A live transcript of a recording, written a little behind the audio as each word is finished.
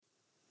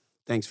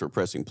Thanks for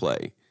pressing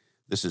play.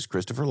 This is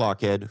Christopher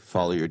Lochhead,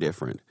 Follow Your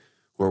Different,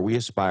 where we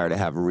aspire to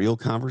have real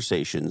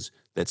conversations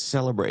that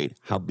celebrate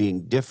how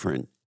being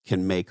different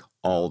can make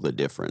all the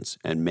difference.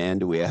 And man,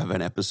 do we have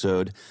an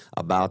episode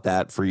about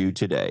that for you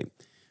today.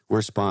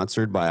 We're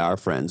sponsored by our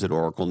friends at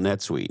Oracle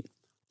NetSuite.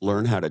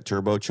 Learn how to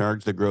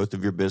turbocharge the growth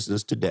of your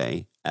business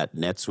today at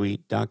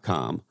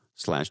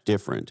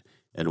netsuite.com/different.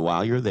 And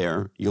while you're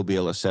there, you'll be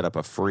able to set up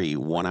a free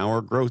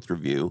 1-hour growth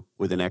review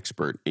with an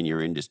expert in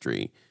your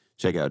industry.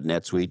 Check out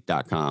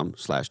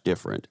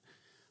netsuite.com/different.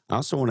 I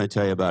also want to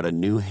tell you about a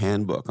new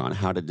handbook on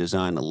how to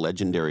design a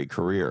legendary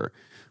career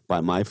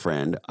by my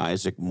friend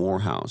Isaac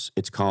Morehouse.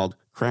 It's called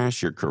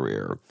Crash Your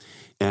Career.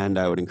 And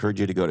I would encourage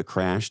you to go to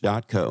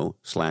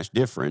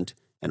crash.co/different.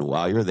 And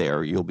while you're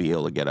there, you'll be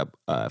able to get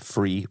a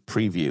free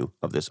preview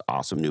of this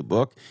awesome new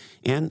book.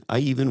 And I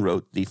even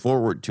wrote the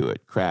foreword to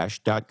it,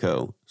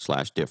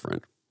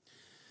 crash.co/different.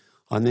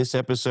 On this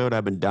episode,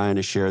 I've been dying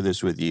to share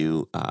this with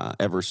you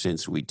ever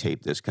since we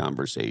taped this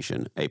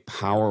conversation, a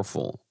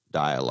powerful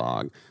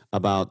dialogue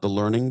about the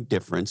learning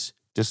difference,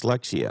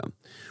 dyslexia,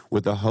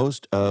 with the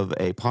host of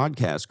a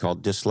podcast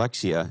called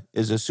Dyslexia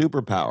is a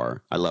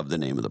Superpower. I love the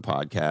name of the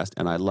podcast,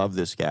 and I love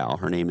this gal.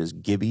 Her name is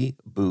Gibby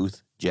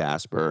Booth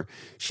Jasper.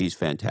 She's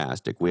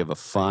fantastic. We have a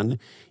fun,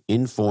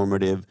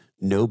 informative,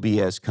 no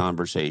BS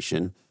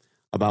conversation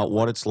about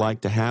what it's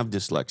like to have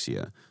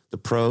dyslexia, the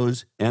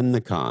pros and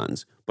the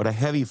cons, but a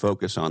heavy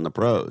focus on the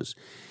pros.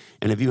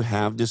 And if you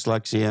have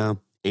dyslexia,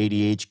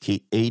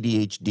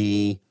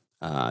 ADHD,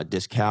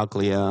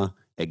 dyscalculia,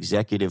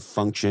 executive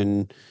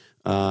function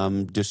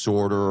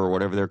disorder, or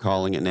whatever they're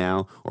calling it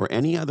now, or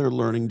any other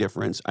learning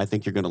difference, I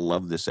think you're going to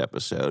love this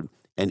episode.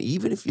 And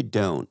even if you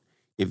don't,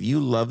 if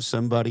you love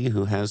somebody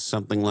who has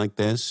something like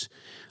this,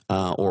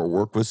 or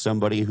work with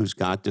somebody who's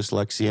got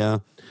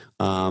dyslexia,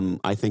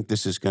 I think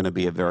this is going to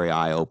be a very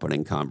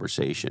eye-opening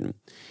conversation,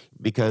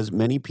 because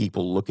many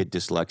people look at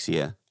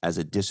dyslexia as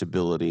a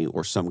disability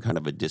or some kind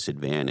of a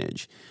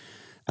disadvantage.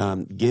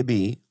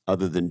 Gibby,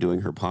 other than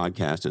doing her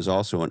podcast, is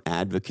also an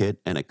advocate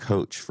and a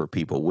coach for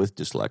people with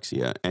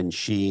dyslexia, and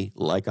she,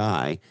 like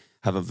I,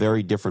 have a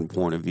very different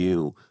point of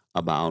view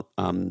about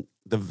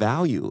the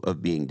value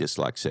of being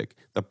dyslexic,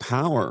 the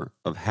power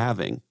of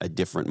having a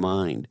different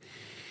mind.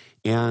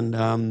 And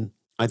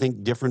I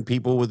think different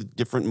people with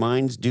different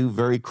minds do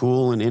very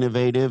cool and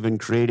innovative and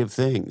creative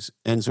things.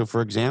 And so,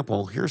 for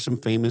example, here are some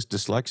famous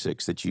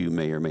dyslexics that you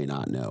may or may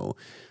not know.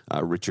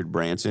 Richard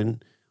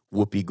Branson,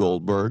 Whoopi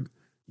Goldberg,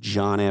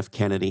 John F.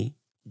 Kennedy,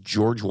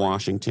 George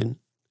Washington,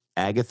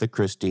 Agatha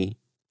Christie,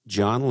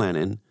 John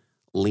Lennon,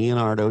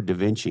 Leonardo da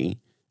Vinci,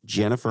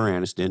 Jennifer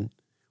Aniston,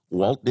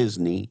 Walt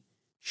Disney,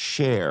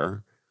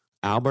 Cher,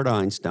 Albert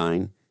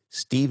Einstein,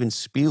 Steven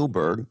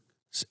Spielberg,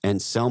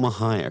 and Selma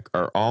Hayek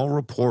are all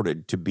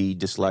reported to be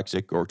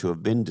dyslexic or to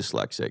have been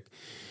dyslexic.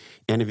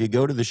 And if you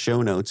go to the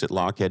show notes at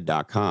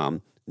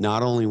lochhead.com,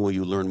 not only will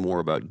you learn more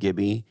about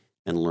Gibby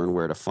and learn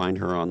where to find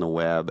her on the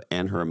web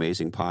and her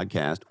amazing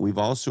podcast, we've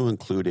also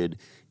included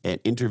an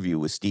interview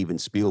with Steven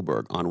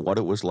Spielberg on what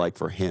it was like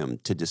for him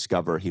to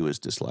discover he was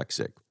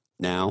dyslexic.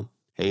 Now,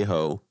 hey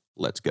ho,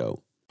 let's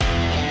go.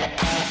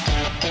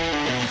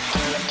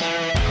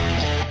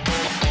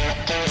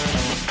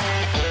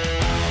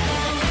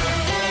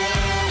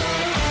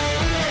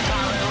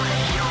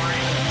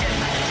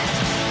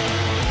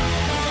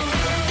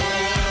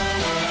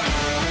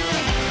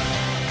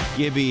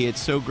 Gibby, it's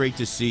so great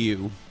to see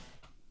you.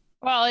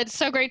 Well, it's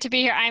so great to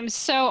be here. I'm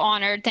so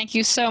honored. Thank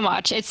you so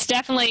much. It's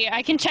definitely,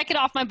 I can check it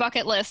off my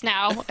bucket list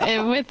now.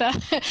 With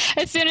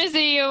as soon as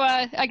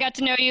I got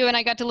to know you and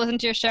I got to listen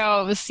to your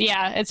show,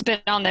 it's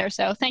been on there.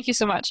 So thank you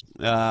so much.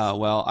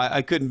 Well,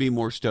 I couldn't be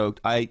more stoked.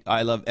 I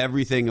love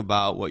everything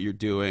about what you're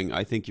doing.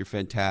 I think you're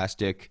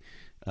fantastic.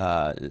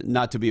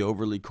 Not to be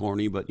overly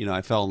corny, but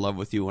I fell in love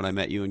with you when I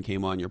met you and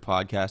came on your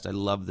podcast. I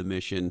love the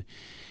mission.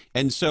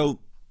 And so,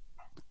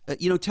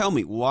 tell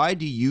me, why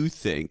do you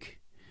think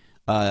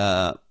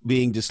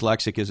being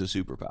dyslexic is a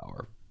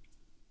superpower?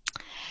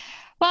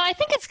 Well, I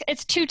think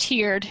it's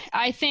two-tiered.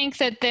 I think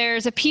that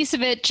there's a piece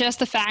of it, just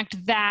the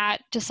fact that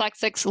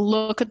dyslexics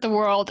look at the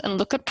world and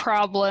look at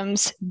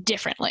problems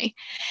differently.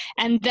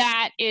 And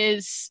that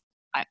is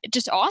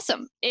just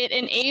awesome. It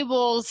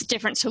enables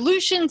different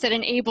solutions. It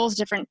enables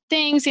different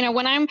things.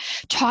 When I'm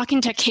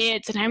talking to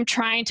kids and I'm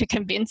trying to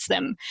convince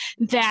them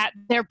that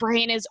their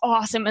brain is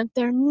awesome and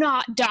they're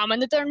not dumb and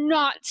that they're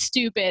not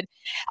stupid,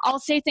 I'll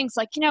say things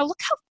like,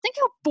 think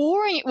how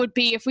boring it would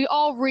be if we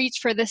all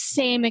reached for the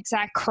same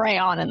exact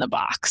crayon in the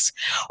box,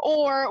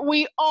 or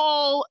we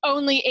all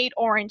only ate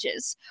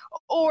oranges,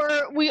 or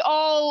we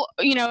all,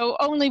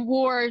 only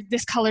wore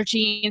this color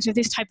jeans or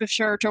this type of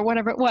shirt or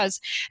whatever it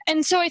was.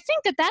 And so I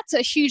think that that's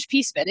a huge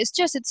piece of it.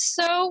 It's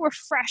so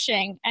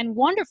refreshing and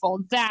wonderful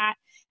that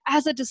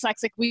as a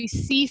dyslexic, we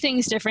see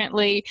things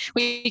differently.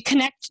 We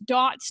connect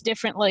dots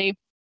differently.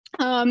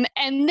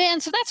 And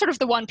then, so that's sort of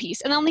the one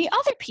piece. And then the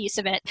other piece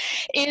of it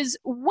is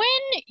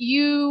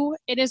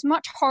it is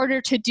much harder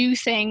to do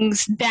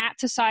things that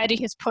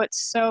society has put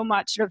so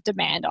much sort of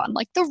demand on,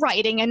 like the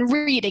writing and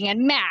reading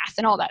and math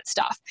and all that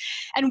stuff.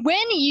 And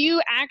when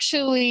you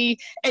actually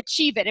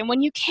achieve it, and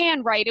when you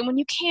can write, and when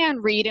you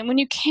can read, and when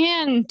you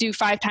can do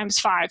 5 times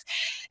 5,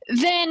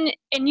 then,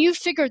 and you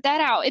figured that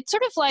out, it's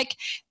sort of like,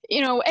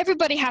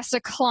 everybody has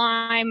to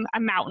climb a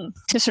mountain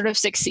to sort of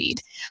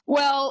succeed.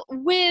 Well,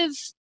 with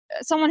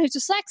someone who's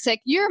dyslexic,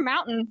 your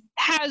mountain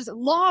has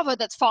lava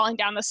that's falling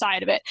down the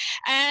side of it.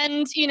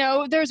 And,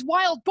 there's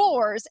wild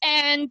boars,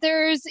 and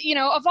there's,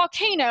 a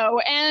volcano,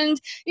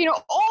 and,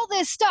 all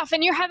this stuff.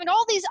 And you're having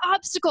all these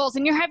obstacles,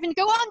 and you're having to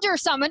go under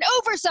some and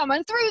over some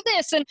and through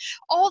this and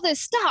all this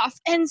stuff.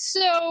 And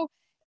so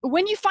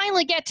when you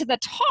finally get to the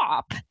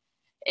top,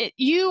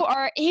 you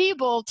are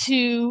able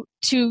to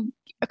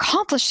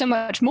accomplish so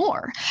much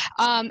more.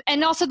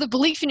 And also the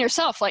belief in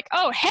yourself, like,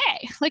 oh,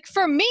 hey, like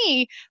for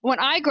me, when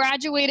I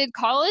graduated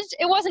college,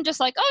 it wasn't just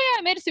like, oh yeah,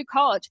 I made it through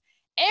college.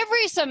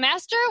 Every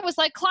semester was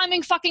like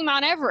climbing fucking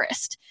Mount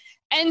Everest.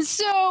 And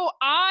so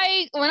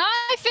when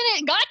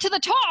I got to the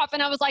top,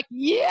 and I was like,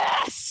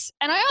 yes.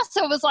 And I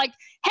also was like,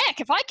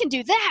 heck, if I can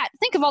do that,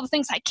 think of all the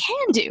things I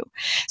can do.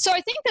 So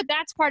I think that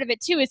that's part of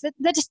it too, is that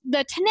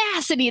the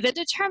tenacity, the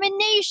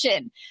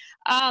determination.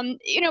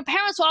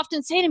 Parents will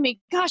often say to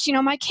me, gosh,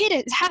 my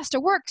kid has to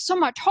work so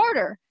much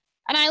harder.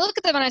 And I look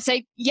at them and I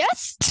say,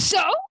 yes,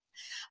 so?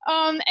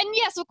 And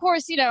yes, of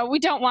course, we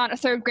don't want a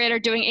 3rd grader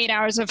doing 8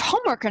 hours of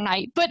homework a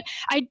night. But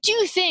I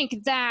do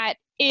think that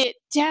it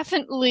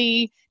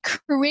definitely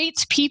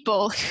creates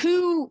people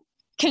who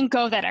can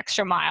go that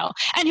extra mile,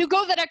 and who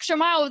go that extra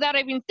mile without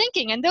even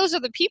thinking. And those are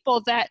the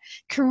people that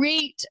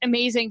create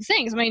amazing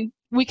things. I mean,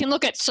 we can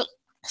look at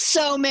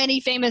so many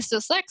famous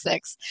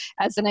dyslexics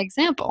as an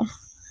example.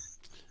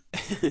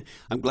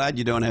 I'm glad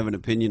you don't have an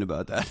opinion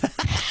about that.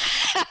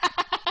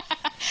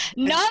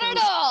 Not at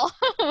all.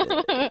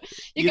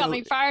 You got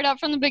me fired up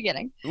from the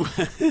beginning.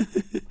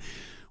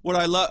 What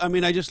I love,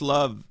 I just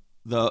love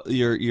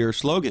your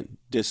slogan,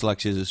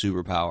 dyslexia is a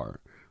superpower,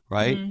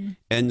 right? Mm.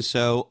 And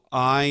so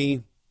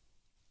I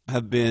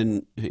have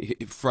been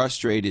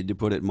frustrated, to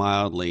put it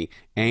mildly,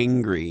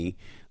 angry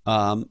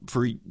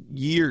for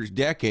years,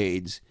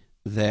 decades,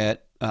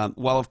 that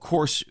while of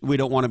course we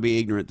don't want to be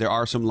ignorant, there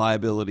are some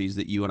liabilities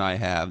that you and I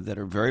have that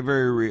are very,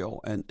 very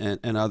real,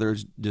 and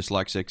others,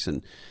 dyslexics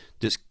and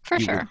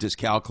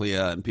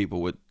dyscalculia and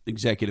people with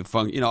executive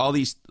function, all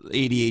these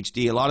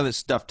ADHD, a lot of this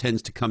stuff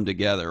tends to come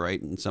together,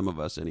 right? In some of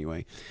us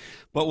anyway.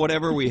 But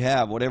whatever we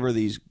have, whatever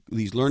these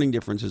learning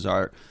differences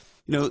are,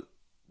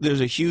 there's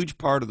a huge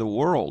part of the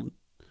world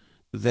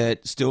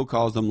that still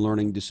calls them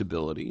learning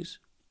disabilities.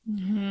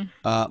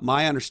 Mm-hmm.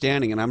 My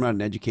understanding, and I'm not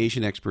an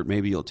education expert,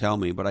 maybe you'll tell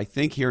me, but I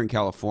think here in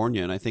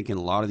California, and I think in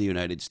a lot of the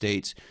United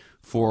States,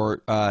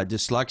 for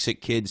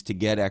dyslexic kids to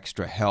get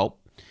extra help,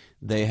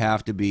 they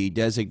have to be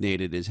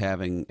designated as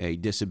having a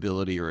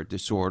disability or a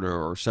disorder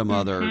or some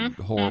other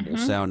horrible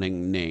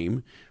sounding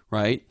name,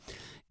 right?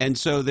 And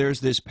so there's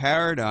this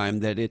paradigm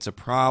that it's a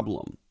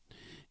problem.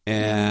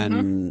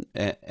 And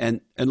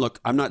look,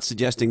 I'm not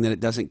suggesting that it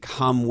doesn't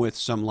come with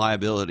some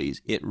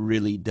liabilities. It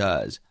really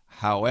does.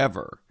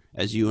 However,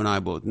 as you and I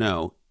both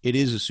know, it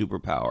is a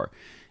superpower,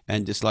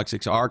 and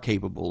dyslexics are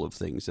capable of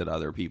things that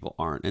other people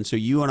aren't. And so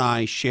you and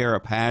I share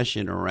a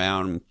passion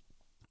around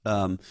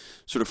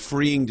sort of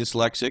freeing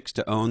dyslexics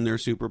to own their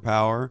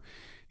superpower,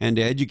 and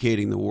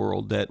educating the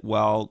world that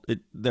while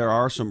there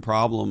are some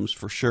problems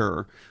for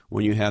sure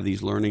when you have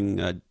these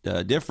learning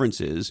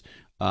differences,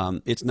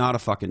 it's not a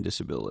fucking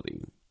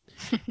disability.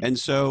 And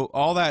so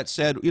all that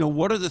said,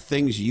 what are the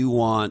things you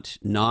want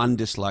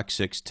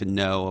non-dyslexics to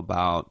know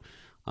about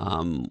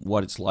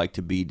what it's like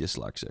to be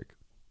dyslexic?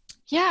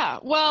 Yeah,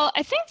 well,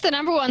 I think the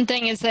number one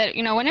thing is that,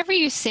 whenever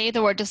you say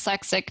the word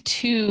dyslexic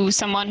to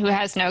someone who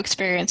has no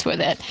experience with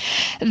it,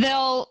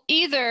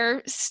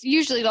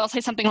 usually they'll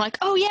say something like,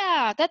 oh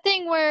yeah, that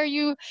thing where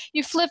you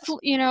flip,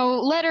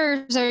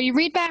 letters, or you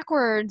read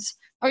backwards,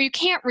 or you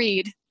can't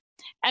read.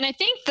 And I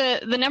think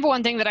the number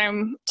one thing that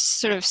I'm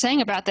sort of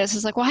saying about this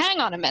is like, well, hang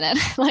on a minute.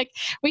 Like,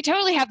 we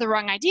totally have the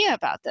wrong idea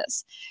about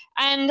this.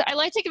 And I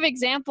like to give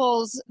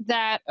examples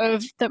that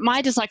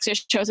my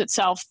dyslexia shows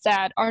itself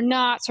that are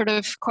not sort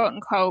of quote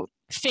unquote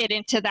fit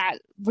into that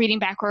reading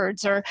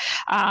backwards or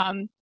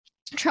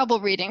trouble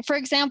reading. For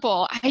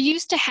example, I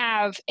used to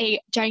have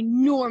a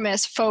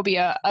ginormous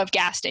phobia of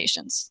gas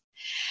stations.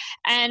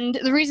 And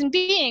the reason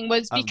being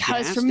was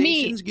because for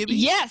me,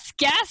 yes,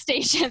 gas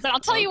stations, and I'll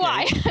tell you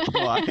why.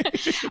 Why?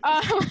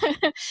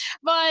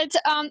 But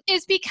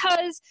it's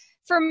because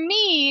for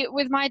me,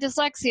 with my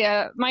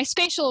dyslexia, my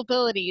spatial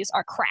abilities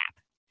are crap.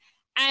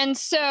 And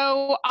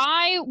so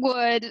I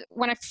would,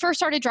 when I first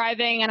started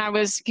driving and I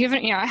was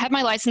given, I had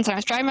my license and I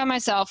was driving by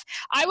myself,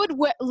 I would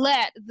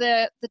let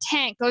the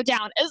tank go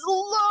down as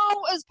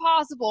low as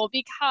possible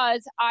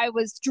because I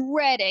was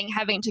dreading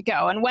having to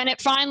go. And when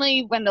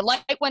the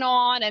light went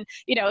on and,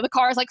 the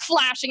car's like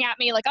flashing at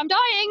me, like, I'm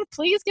dying,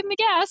 please give me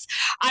gas,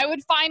 I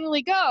would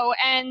finally go.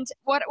 And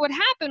what would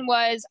happen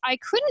was I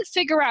couldn't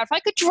figure out if I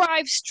could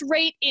drive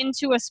straight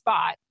into a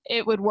spot,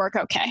 it would work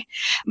okay.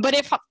 But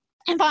if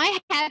I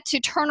had to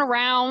turn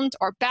around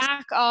or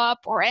back up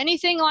or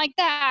anything like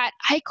that,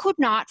 I could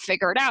not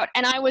figure it out.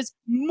 And I was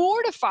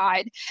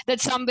mortified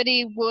that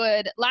somebody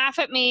would laugh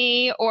at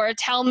me or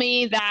tell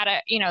me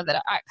that, because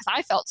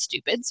I felt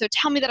stupid. So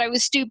tell me that I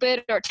was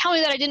stupid or tell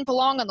me that I didn't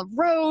belong on the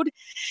road.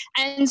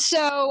 And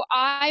so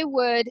I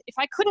would, if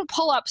I couldn't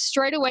pull up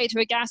straight away to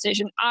a gas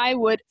station, I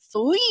would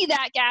flee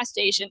that gas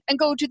station and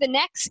go to the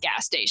next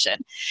gas station.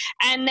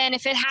 And then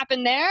if it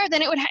happened there,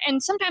 then it would,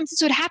 and sometimes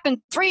this would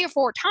happen 3 or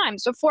 4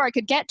 times before I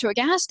could get to a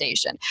gas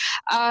station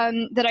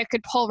that I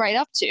could pull right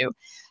up to.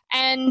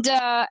 And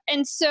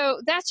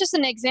so that's just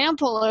an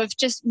example of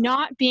just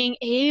not being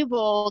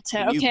able to,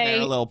 Can you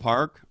parallel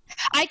park?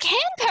 I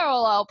can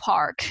parallel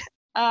park.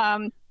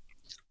 I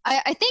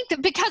think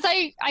that because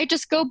I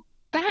just go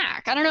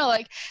back. I don't know,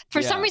 like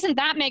for some reason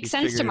that makes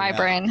sense to my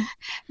brain.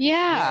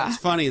 Yeah. It's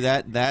funny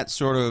that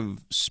sort of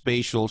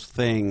spatial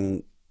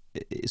thing,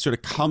 it sort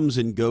of comes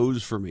and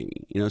goes for me.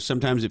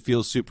 Sometimes it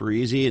feels super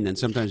easy, and then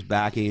sometimes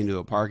backing into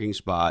a parking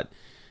spot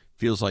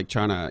feels like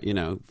trying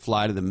to,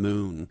 fly to the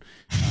moon.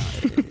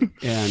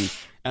 And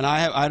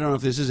I don't know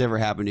if this has ever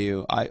happened to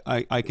you.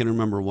 I can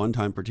remember one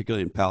time,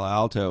 particularly in Palo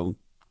Alto,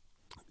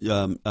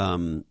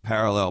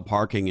 parallel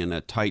parking in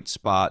a tight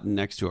spot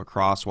next to a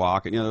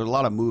crosswalk, and there's a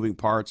lot of moving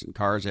parts and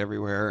cars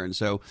everywhere, and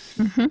so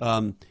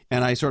and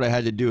I sort of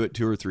had to do it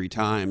 2 or 3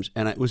 times,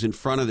 and it was in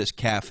front of this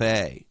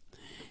cafe.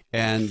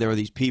 And there were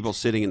these people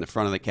sitting in the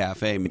front of the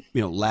cafe,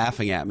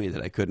 laughing at me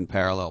that I couldn't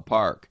parallel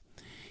park.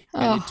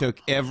 And it took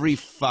every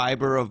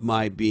fiber of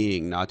my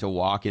being not to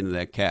walk into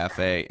that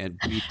cafe and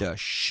beat the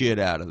shit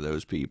out of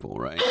those people,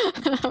 right?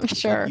 I'm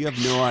sure. You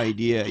have no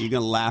idea. You're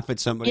going to laugh at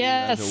somebody who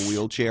has a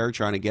wheelchair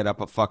trying to get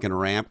up a fucking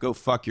ramp. Go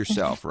fuck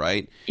yourself,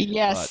 right?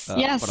 Yes,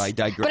 But I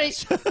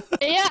digress.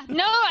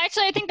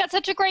 Actually, I think that's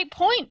such a great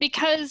point,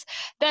 because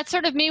that's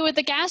sort of me with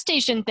the gas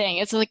station thing.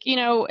 It's like,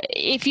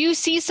 if you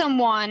see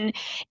someone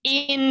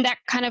in that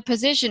kind of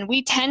position,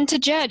 we tend to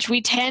judge. We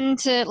tend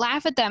to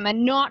laugh at them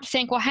and not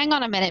think, well, hang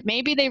on a minute,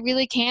 maybe they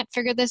really can't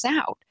figure this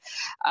out.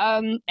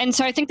 And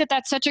so I think that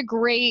that's such a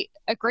great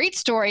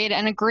story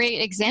and a great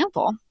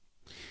example.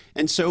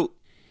 And so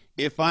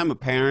if I'm a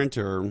parent,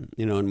 or,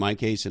 in my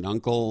case, an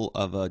uncle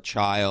of a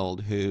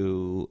child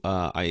who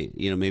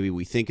maybe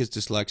we think is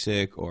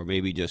dyslexic, or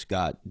maybe just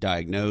got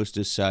diagnosed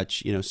as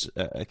such,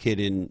 a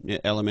kid in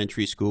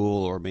elementary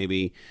school, or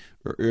maybe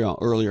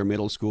earlier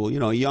middle school,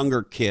 a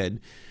younger kid,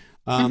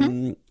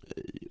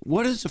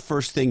 what is the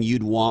first thing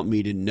you'd want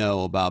me to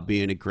know about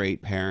being a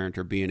great parent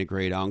or being a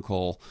great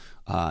uncle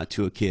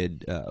to a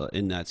kid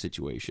in that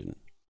situation?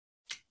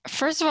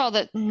 First of all,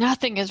 that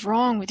nothing is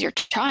wrong with your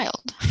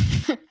child.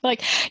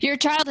 Like, your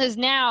child has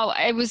now,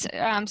 it was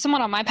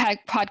someone on my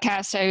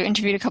podcast I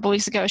interviewed a couple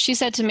weeks ago. She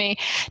said to me,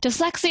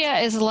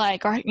 dyslexia is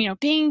like, or,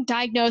 being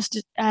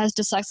diagnosed as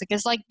dyslexic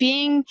is like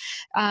being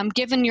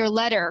given your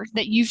letter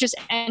that you've just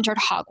entered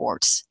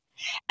Hogwarts.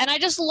 And I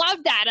just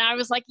loved that. And I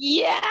was like,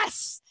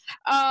 yes.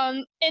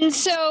 And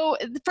so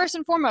first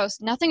and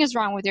foremost, nothing is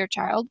wrong with your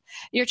child.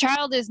 Your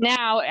child is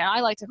now, and I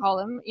like to call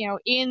them,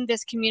 in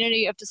this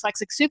community of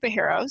dyslexic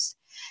superheroes.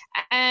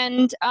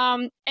 And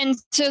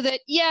so that,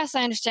 yes,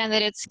 I understand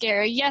that it's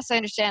scary. Yes, I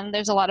understand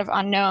there's a lot of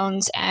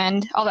unknowns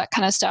and all that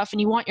kind of stuff,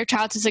 and you want your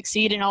child to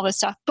succeed and all this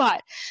stuff.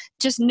 But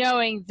just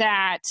knowing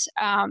that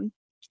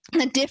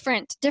the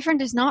different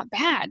is not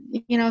bad.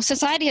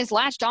 Society has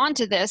latched on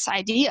to this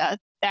idea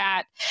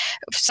that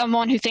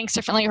someone who thinks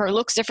differently or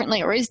looks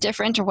differently or is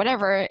different or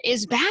whatever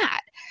is bad.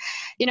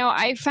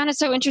 I found it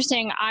so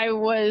interesting. I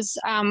was,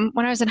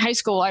 when I was in high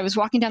school, I was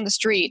walking down the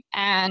street,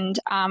 and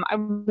I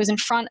was in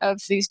front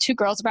of these 2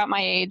 girls about my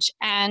age,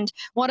 and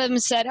one of them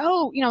said,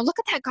 "Oh, look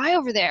at that guy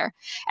over there."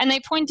 And they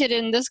pointed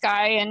in this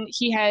guy, and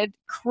he had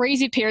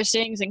crazy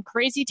piercings and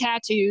crazy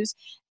tattoos.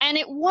 And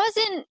it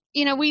wasn't,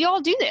 we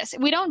all do this.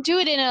 We don't do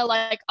it in a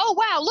like, oh,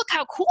 wow, look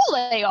how cool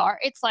they are.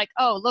 It's like,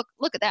 oh,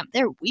 look at them.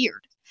 They're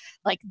weird.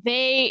 Like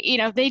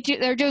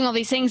they're doing all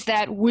these things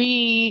that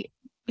we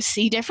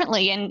see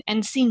differently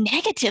and see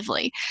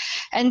negatively.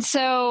 And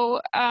so,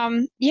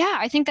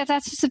 I think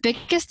that's just the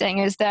biggest thing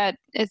is that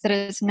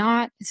it's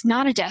not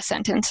a death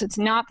sentence. It's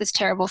not this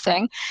terrible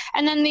thing.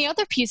 And then the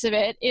other piece of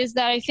it is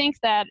that I think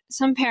that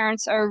some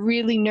parents are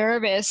really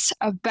nervous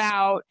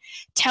about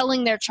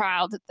telling their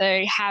child that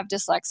they have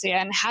dyslexia,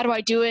 and how do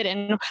I do it,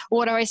 and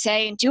what do I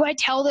say, and do I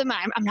tell them?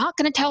 I'm not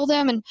going to tell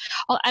them. And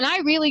I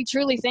really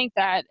truly think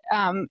that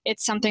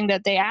it's something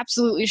that they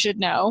absolutely should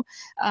know,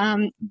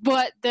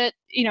 but that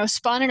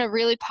spun in a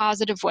really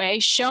positive way,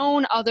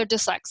 shown other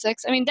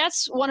dyslexics. I mean,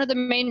 that's one of the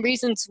main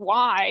reasons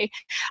why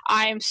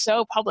I am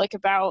so public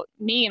about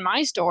me and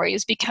my story,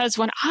 is because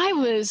when I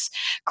was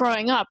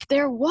growing up,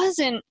 there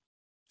wasn't,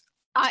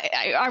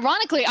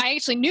 ironically, I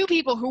actually knew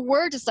people who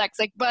were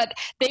dyslexic, but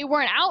they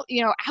weren't out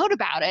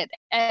about it.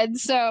 And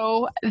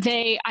so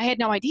I had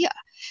no idea.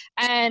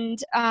 And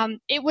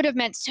it would have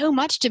meant so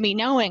much to me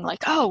knowing,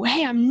 like, oh,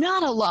 hey, I'm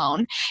not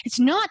alone. It's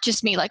not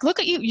just me. Like, look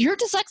at you, you're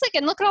dyslexic,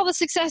 and look at all the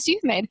success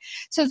you've made.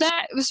 So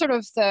that was sort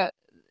of the,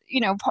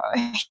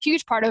 a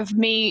huge part of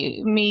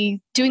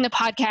me doing the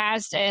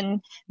podcast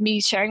and me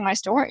sharing my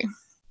story.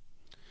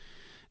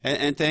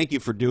 And thank you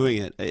for doing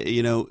it.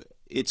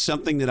 It's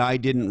something that I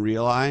didn't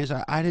realize.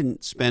 I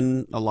didn't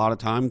spend a lot of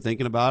time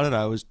thinking about it.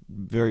 I was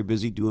very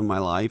busy doing my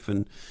life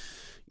and,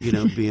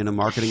 being a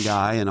marketing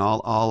guy and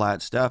all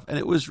that stuff. And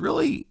it was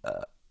really,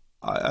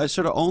 I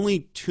sort of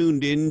only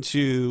tuned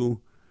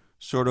into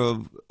sort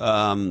of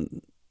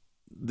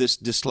this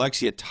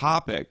dyslexia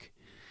topic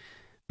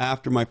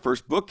after my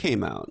first book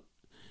came out.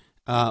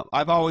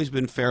 I've always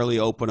been fairly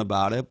open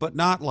about it, but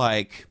not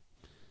like,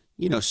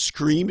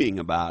 screaming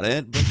about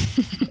it.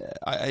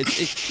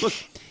 But look,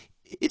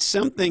 it's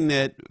something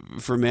that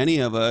for many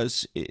of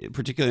us,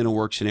 particularly in a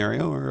work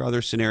scenario or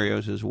other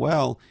scenarios as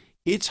well,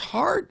 it's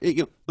hard.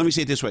 Let me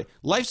say it this way.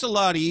 Life's a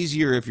lot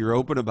easier if you're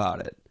open about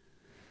it.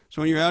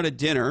 So when you're out at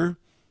dinner,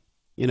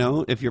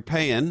 if you're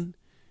paying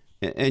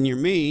and you're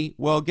me,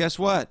 well, guess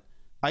what?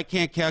 I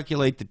can't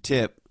calculate the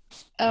tip.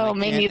 Oh,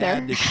 me neither.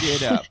 Add the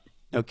shit up.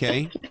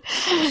 Okay.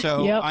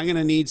 So yep. I'm going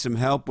to need some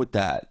help with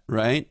that.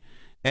 Right.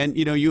 And,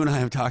 you and I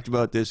have talked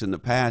about this in the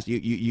past.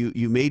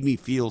 You made me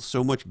feel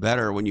so much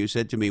better when you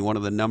said to me one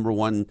of the number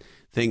one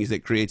things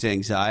that creates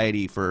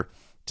anxiety for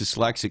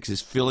dyslexics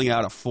is filling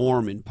out a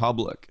form in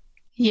public.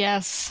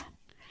 Yes.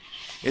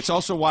 It's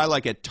also why,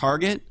 like at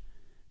Target,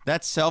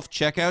 that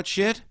self-checkout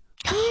shit.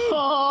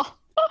 Oh.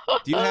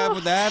 Do you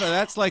have that?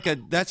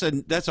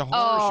 That's a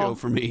horror show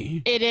for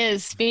me. It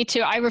is. Me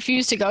too. I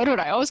refuse to go to it.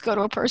 I always go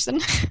to a person.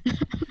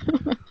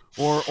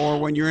 Or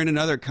when you're in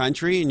another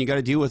country and you got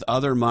to deal with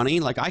other money,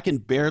 like I can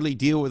barely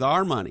deal with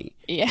our money,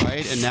 yeah.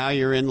 Right? And now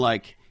you're in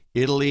like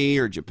Italy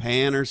or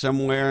Japan or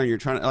somewhere, and you're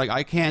trying to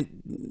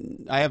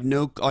I have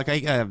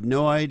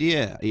no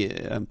idea,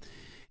 yeah.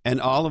 And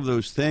all of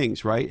those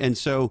things, right? And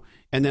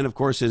then of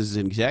course as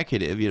an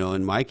executive,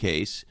 in my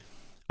case,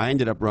 I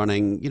ended up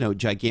running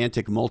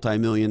gigantic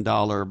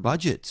multi-million-dollar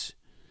budgets.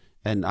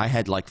 And I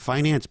had like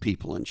finance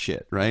people and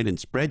shit, right? And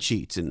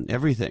spreadsheets and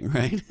everything,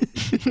 right?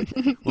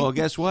 Well,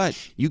 guess what?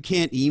 You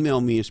can't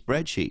email me a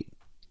spreadsheet.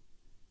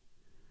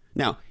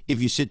 Now,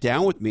 if you sit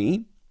down with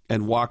me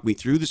and walk me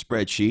through the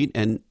spreadsheet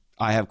and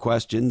I have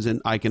questions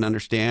and I can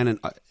understand and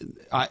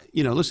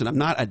listen, I'm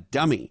not a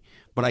dummy,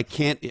 but I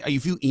can't,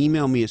 if you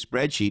email me a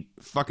spreadsheet,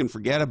 fucking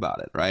forget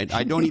about it, right?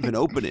 I don't even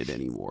open it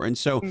anymore. And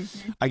so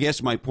I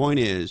guess my point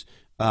is,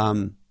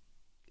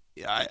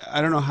 I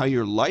don't know how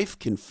your life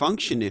can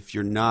function if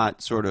you're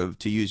not sort of,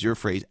 to use your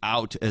phrase,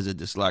 out as a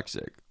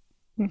dyslexic.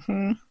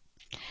 Mm-hmm.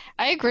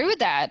 I agree with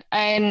that.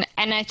 And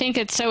I think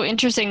it's so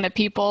interesting that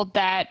people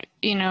that,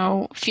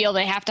 feel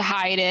they have to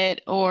hide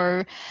it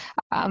or,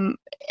 and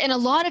a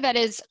lot of it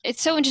is,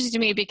 it's so interesting to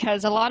me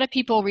because a lot of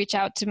people reach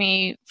out to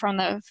me from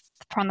the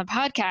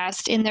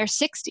podcast in their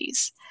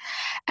 60s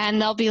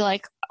and they'll be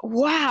like,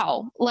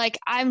 wow, like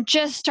I'm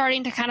just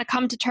starting to kind of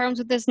come to terms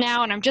with this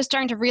now. And I'm just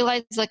starting to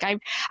realize like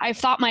I've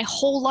thought my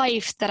whole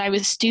life that I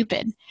was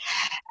stupid.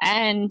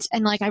 And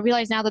like I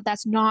realize now that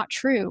that's not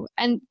true.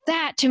 And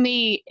that to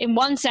me, in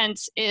one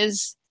sense,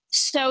 is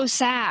so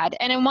sad.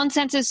 And in one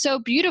sense is so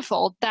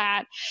beautiful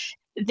that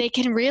they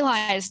can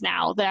realize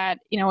now that,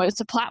 it's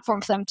a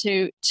platform for them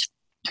to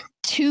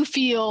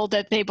feel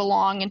that they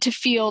belong and to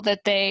feel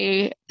that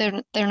they're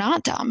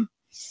not dumb.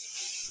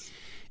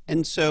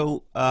 And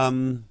so,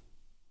 and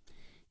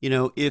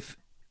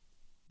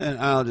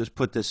I'll just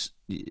put this,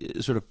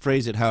 sort of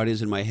phrase it how it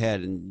is in my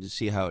head and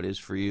see how it is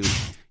for you.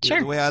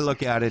 Sure. The way I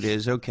look at it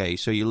is, okay,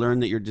 so you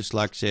learn that you're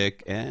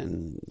dyslexic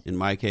and in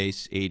my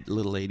case, a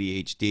little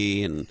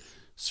ADHD and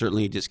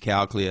certainly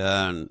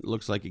dyscalculia and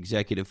looks like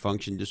executive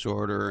function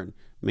disorder and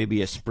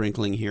maybe a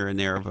sprinkling here and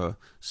there of a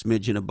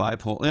smidgen of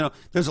bipolar.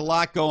 There's a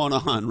lot going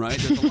on, right?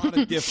 There's a lot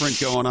of different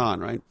going on,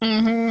 right?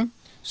 Mm-hmm.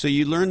 So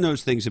you learn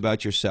those things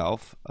about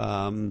yourself.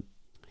 And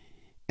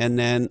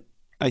then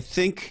I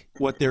think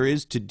what there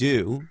is to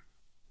do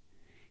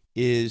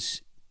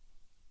is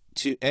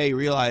to,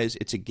 realize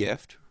it's a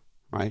gift,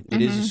 right?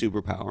 It is a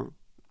superpower.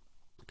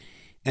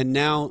 And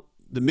now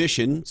the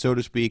mission, so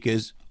to speak,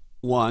 is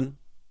one,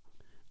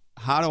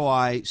 how do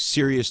I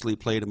seriously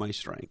play to my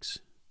strengths?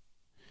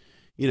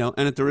 And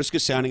at the risk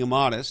of sounding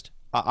immodest,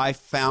 I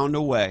found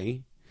a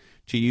way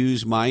to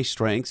use my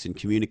strengths in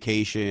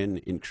communication,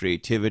 in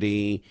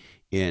creativity,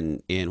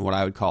 in what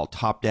I would call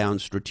top-down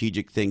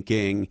strategic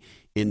thinking,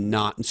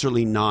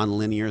 certainly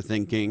non-linear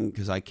thinking,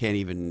 because I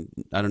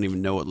don't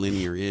even know what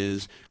linear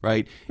is,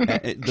 right?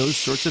 Those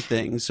sorts of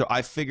things. So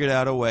I figured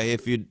out a way,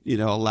 if you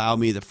allow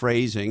me the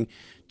phrasing,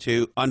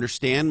 to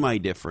understand my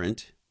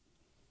different,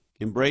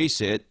 embrace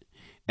it,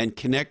 and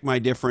connect my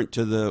different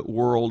to the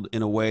world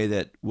in a way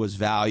that was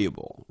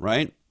valuable,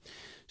 right?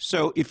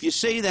 So if you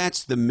say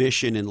that's the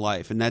mission in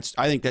life, and I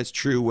think that's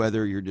true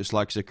whether you're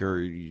dyslexic or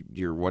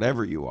you're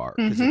whatever you are,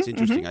 because it's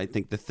interesting. I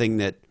think the thing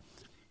that,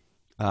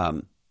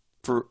 I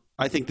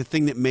think the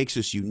thing that makes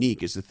us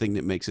unique is the thing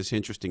that makes us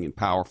interesting and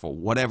powerful,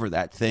 whatever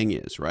that thing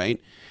is,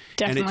 right?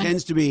 Definitely. And it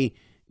tends to be,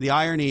 the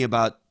irony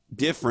about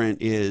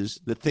different is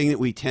the thing that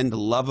we tend to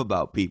love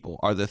about people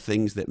are the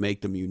things that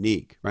make them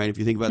unique, right? If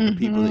you think about the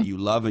people that you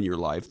love in your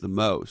life the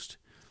most,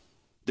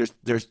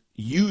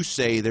 you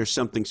say there's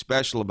something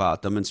special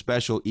about them, and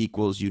special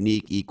equals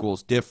unique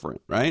equals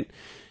different, right?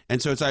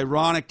 And so it's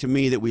ironic to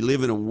me that we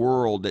live in a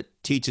world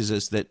that teaches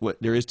us that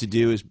what there is to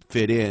do is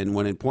fit in,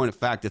 when in point of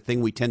fact, the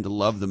thing we tend to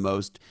love the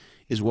most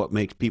is what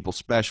makes people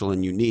special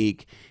and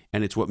unique,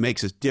 and it's what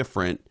makes us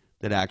different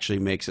that actually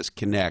makes us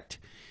connect.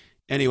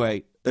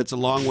 Anyway, that's a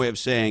long way of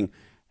saying,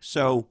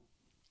 so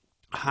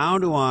how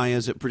do I,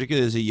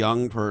 particularly as a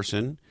young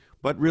person,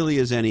 but really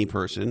as any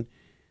person,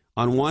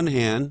 on one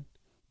hand,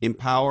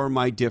 empower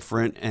my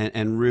different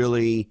and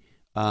really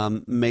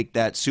make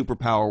that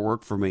superpower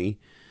work for me.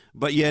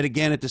 But yet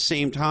again, at the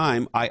same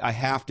time, I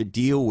have to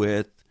deal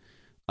with,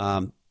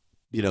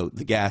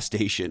 the gas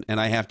station, and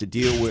I have to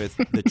deal with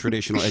the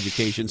traditional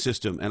education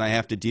system, and I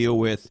have to deal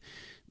with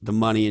the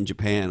money in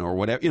Japan or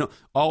whatever,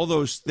 all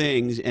those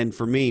things. And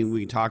for me, we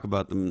can talk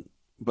about them,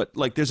 but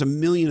like there's a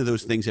million of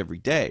those things every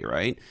day,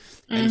 right?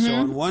 And so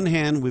on one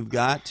hand, we've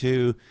got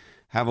to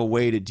have a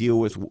way to deal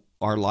with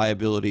our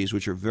liabilities,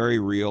 which are very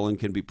real and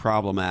can be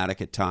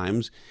problematic at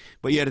times.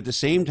 But yet at the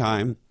same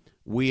time,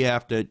 we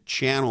have to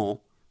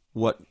channel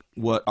what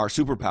our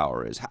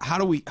superpower is. How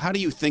do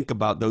you think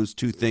about those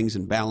two things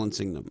and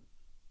balancing them?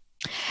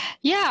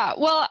 Yeah,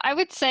 well, I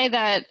would say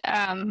that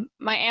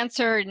my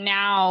answer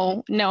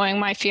now, knowing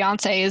my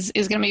fiance, is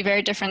going to be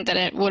very different than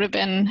it would have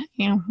been,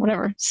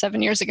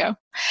 7 years ago.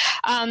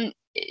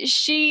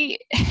 She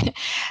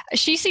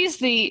sees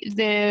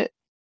the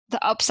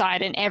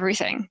upside in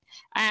everything.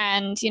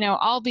 And,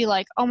 I'll be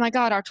like, oh my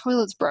God, our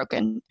toilet's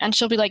broken. And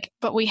she'll be like,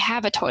 but we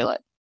have a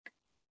toilet.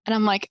 And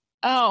I'm like,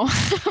 oh,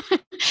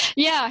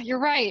 yeah, you're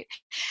right.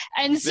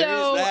 And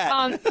so,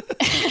 and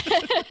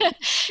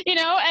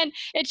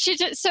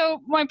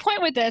so my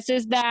point with this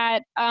is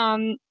that,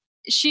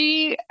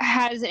 she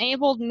has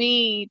enabled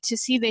me to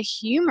see the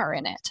humor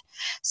in it.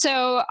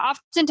 So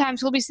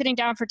oftentimes we'll be sitting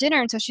down for dinner,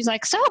 and so she's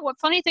like, so what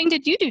funny thing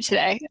did you do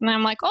today? And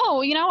I'm like,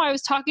 oh, I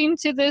was talking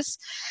to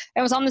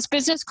I was on this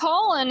business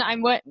call, and I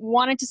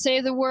wanted to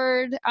say the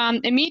word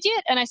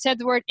immediate, and I said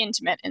the word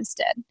intimate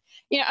instead.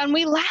 And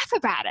we laugh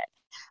about it.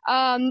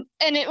 And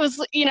it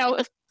was,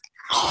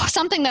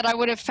 something that I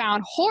would have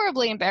found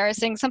horribly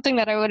embarrassing, something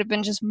that I would have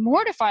been just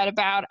mortified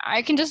about,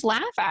 I can just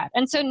laugh at.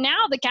 And so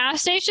now the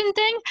gas station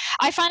thing,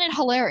 I find it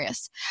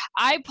hilarious.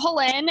 I pull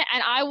in,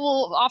 and I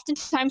will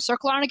oftentimes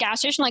circle around a gas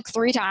station like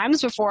 3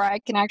 times before I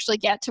can actually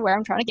get to where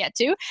I'm trying to get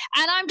to. And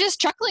I'm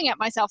just chuckling at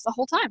myself the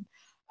whole time.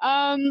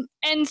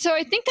 And so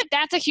I think that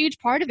that's a huge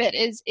part of it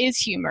is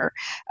humor.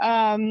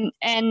 And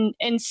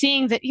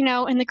seeing that,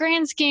 in the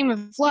grand scheme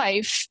of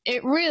life,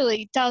 it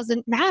really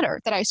doesn't matter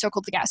that I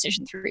circled the gas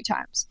station 3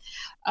 times.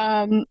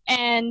 Or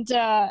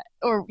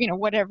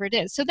whatever it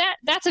is. So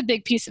that's a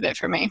big piece of it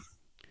for me.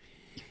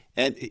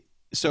 And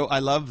so I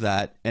love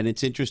that. And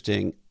it's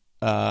interesting.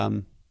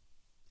 And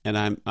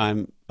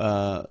I'm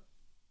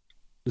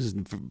this is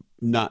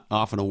not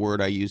often a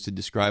word I use to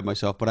describe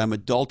myself, but I'm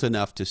adult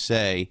enough to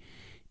say,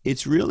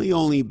 it's really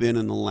only been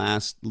in the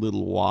last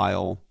little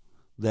while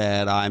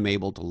that I'm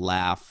able to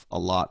laugh a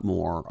lot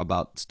more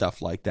about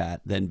stuff like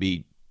that than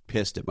be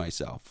pissed at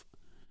myself.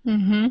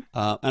 And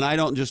I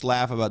don't just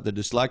laugh about the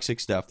dyslexic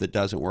stuff that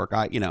doesn't work.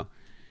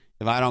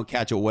 If I don't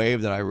catch a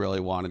wave that I really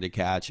wanted to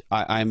catch,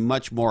 I'm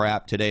much more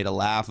apt today to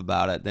laugh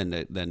about it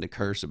than to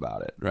curse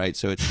about it, right?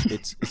 So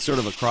it's sort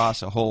of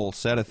across a whole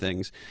set of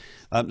things.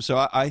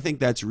 So I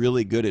think that's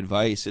really good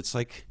advice. It's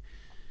like,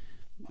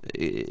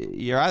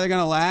 you're either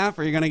going to laugh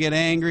or you're going to get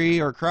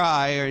angry or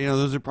cry, or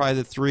those are probably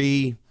the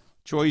 3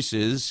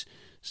 choices.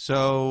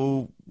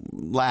 So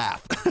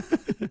laugh.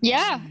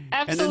 Yeah, absolutely.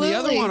 And then the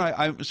other one,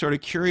 I'm sort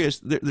of curious.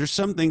 There's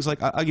some things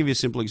like, I'll give you a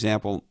simple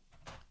example.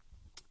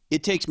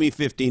 It takes me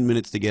 15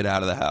 minutes to get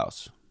out of the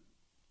house.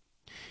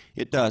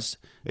 It does.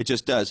 It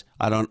just does.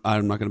 I'm not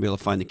going to be able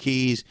to find the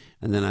keys,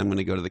 and then I'm going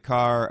to go to the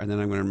car, and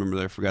then I'm going to remember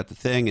that I forgot the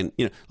thing.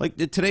 And like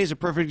today's a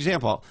perfect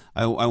example.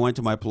 I went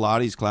to my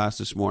Pilates class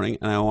this morning,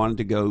 and I wanted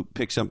to go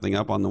pick something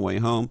up on the way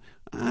home.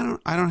 I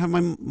don't have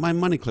my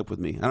money clip with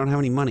me. I don't have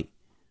any money.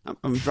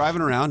 I'm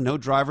driving around, no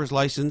driver's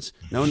license,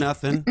 no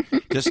nothing,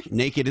 just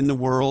naked in the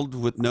world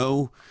with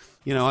no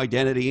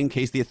identity in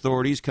case the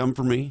authorities come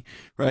for me,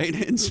 right?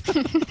 And so,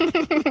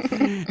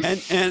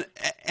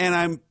 and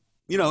I'm.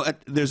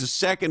 There's a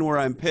second where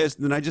I'm pissed,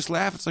 and then I just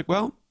laugh. It's like,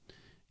 well,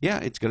 yeah,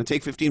 it's going to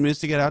take 15 minutes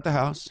to get out the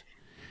house.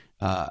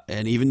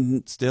 And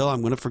even still,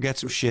 I'm going to forget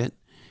some shit.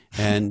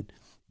 And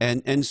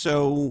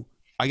so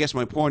I guess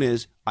my point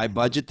is I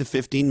budget the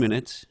 15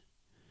 minutes.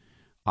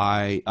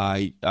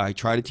 I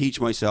try to teach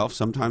myself.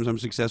 Sometimes I'm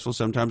successful,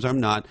 sometimes I'm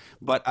not.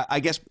 But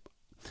I guess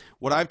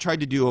what I've tried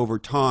to do over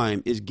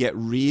time is get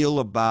real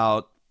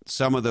about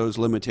some of those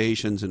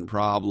limitations and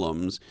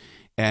problems,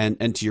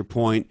 and to your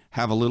point,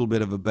 have a little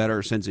bit of a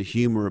better sense of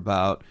humor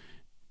about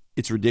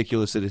it's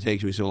ridiculous that it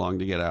takes me so long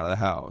to get out of the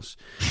house.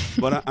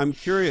 But I'm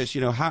curious,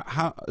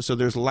 how so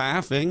there's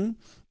laughing,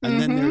 and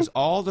then there's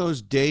all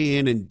those day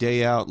in and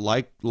day out,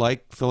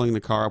 like filling the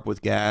car up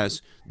with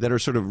gas, that are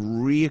sort of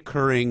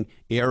reoccurring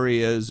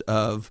areas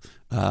of,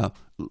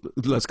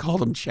 let's call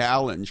them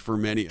challenge for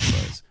many of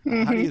us.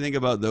 How do you think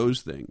about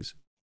those things?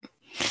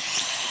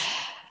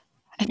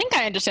 I think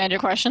I understand your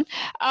question.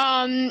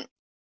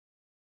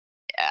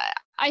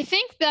 I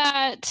think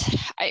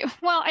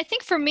I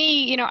think for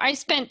me, I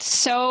spent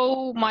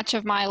so much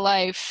of my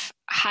life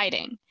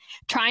hiding,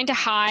 trying to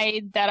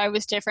hide that I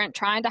was different,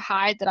 trying to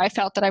hide that I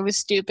felt that I was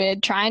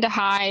stupid, trying to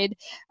hide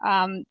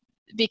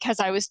because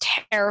I was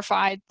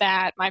terrified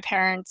that my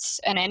parents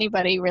and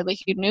anybody really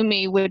who knew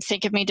me would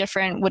think of me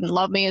different, wouldn't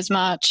love me as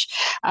much,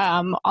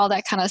 all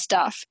that kind of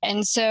stuff.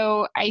 And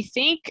so I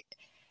think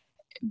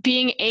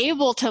being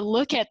able to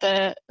look at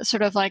the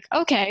sort of like,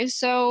 okay,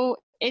 so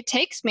it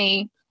takes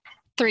me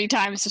 3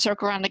 times to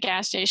circle around the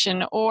gas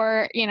station,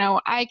 or,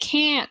 I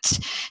can't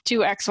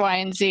do X, Y,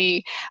 and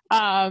Z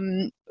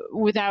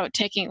without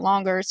taking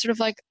longer. Sort of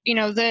like,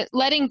 the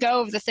letting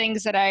go of the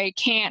things that I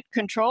can't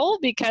control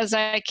because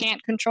I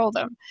can't control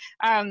them.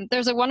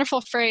 There's a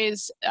wonderful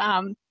phrase,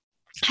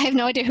 I have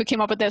no idea who came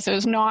up with this. It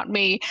was not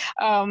me.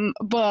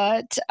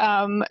 But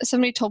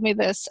somebody told me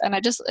this, and I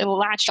just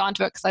latched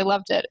onto it because I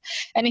loved it.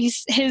 And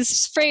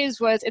his phrase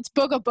was, it's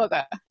booga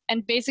booga.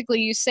 And basically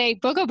you say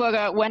booga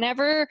booga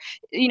whenever,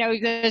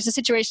 there's a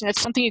situation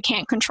that's something you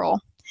can't control.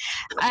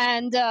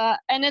 And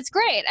it's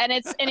great. And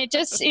it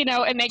just,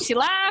 it makes you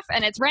laugh,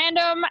 and it's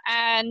random.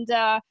 And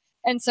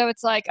so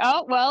it's like,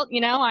 oh, well,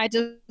 I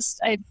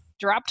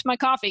dropped my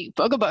coffee,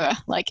 booga booga,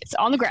 like it's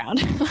on the ground,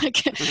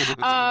 like,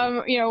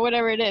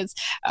 whatever it is.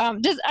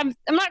 I'm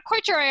not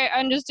quite sure I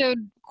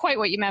understood quite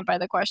what you meant by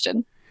the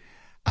question.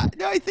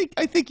 No, I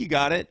think you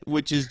got it,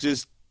 which is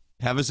just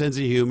have a sense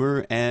of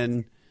humor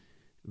and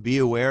be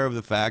aware of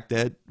the fact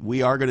that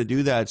we are going to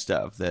do that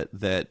stuff. Trying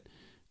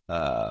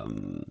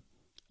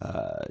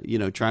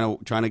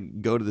to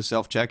go to the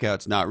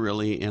self-checkout's not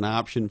really an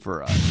option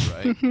for us,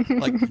 right?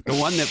 Like the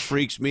one that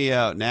freaks me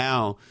out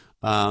now.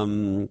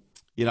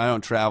 I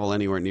don't travel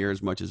anywhere near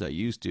as much as I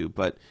used to,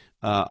 but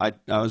I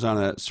was on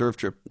a surf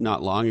trip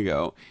not long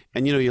ago,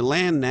 and you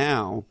land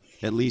now,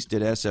 at least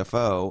at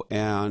SFO,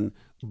 and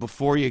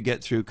before you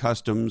get through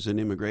customs and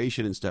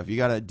immigration and stuff, you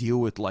got to deal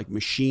with like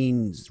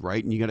machines,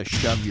 right? And you got to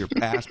shove your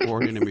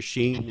passport in a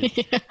machine,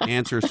 and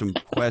answer some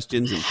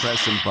questions and press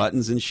some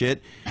buttons and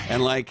shit.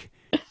 And like,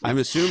 I'm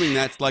assuming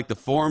that's like the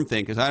form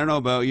thing, because I don't know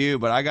about you,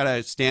 but I got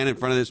to stand in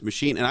front of this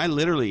machine, and I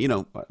literally,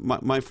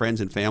 my friends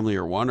and family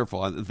are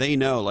wonderful. They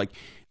know, like,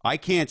 I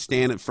can't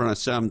stand in front of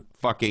some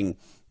fucking,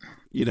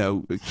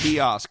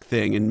 kiosk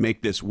thing and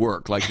make this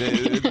work. Like,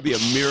 it would be a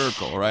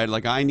miracle, right?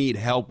 Like, I need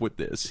help with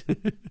this.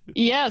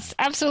 Yes,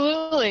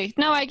 absolutely.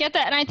 No, I get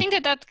that. And I think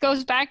that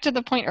goes back to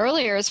the point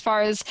earlier as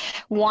far as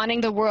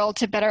wanting the world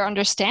to better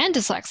understand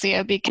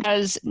dyslexia,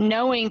 because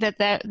knowing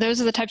that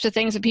those are the types of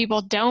things that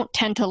people don't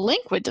tend to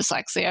link with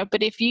dyslexia.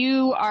 But if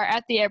you are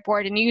at the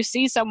airport and you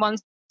see someone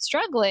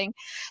struggling,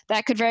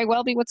 that could very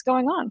well be what's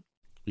going on.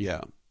 Yeah.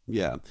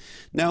 Yeah.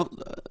 Now,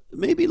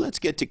 maybe let's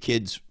get to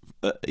kids,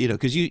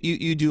 because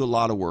you do a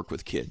lot of work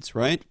with kids,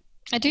 right?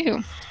 I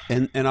do.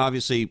 And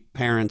obviously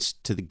parents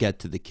get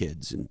to the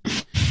kids. And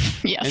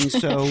yes. And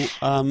so,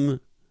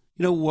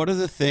 what are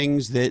the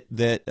things that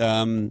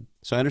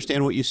so I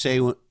understand what you say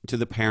to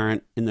the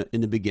parent in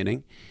the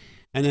beginning.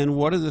 And then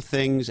what are the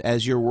things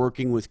as you're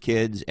working with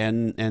kids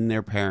and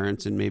their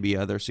parents and maybe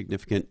other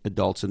significant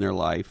adults in their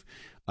life,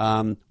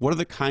 what are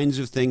the kinds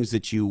of things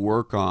that you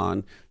work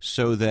on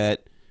so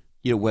that,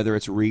 whether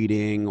it's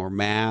reading or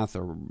math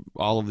or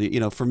all of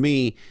the, for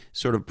me,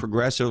 sort of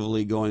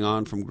progressively going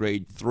on from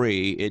grade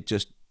 3, it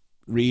just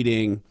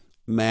reading,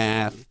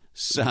 math,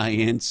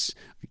 science,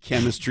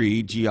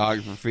 chemistry,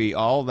 geography,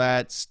 all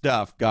that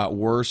stuff got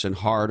worse and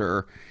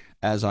harder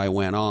as I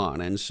went on.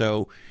 And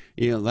so,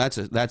 that's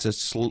a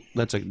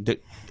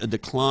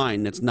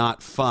decline that's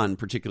not fun,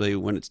 particularly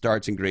when it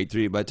starts in grade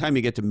 3. By the time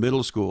you get to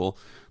middle school,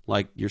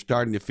 like, you're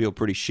starting to feel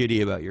pretty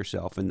shitty about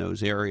yourself in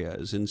those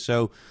areas. And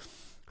so,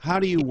 how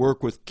do you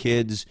work with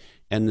kids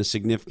and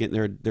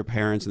their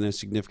parents and the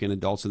significant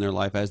adults in their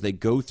life as they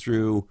go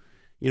through,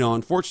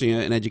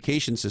 unfortunately, an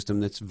education system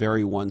that's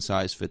very one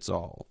size fits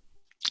all?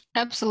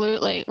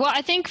 Absolutely. Well,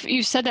 I think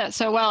you said that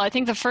so well. I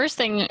think the first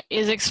thing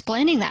is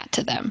explaining that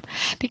to them,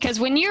 because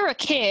when you're a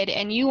kid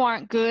and you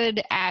aren't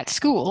good at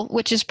school,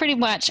 which is pretty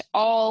much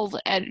all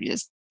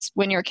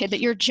when you're a kid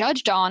that you're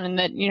judged on, and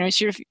that,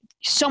 sort of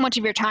so much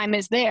of your time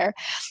is there,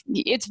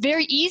 it's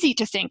very easy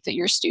to think that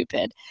you're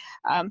stupid,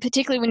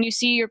 particularly when you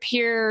see your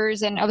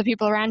peers and other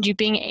people around you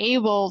being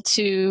able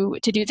to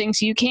do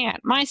things you can't.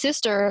 My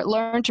sister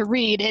learned to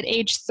read at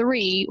age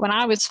 3 when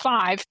I was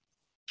 5.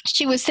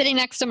 she was sitting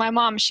next to my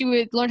mom. She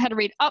would learn how to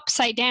read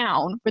upside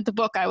down with the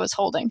book I was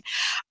holding.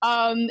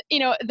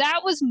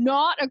 That was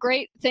not a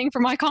great thing for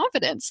my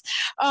confidence.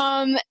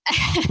 And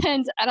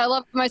I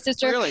love my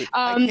sister. Really?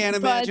 I can't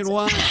imagine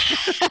why.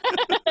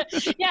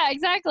 Yeah,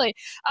 exactly.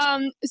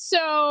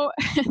 So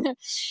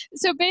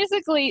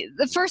basically,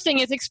 the first thing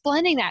is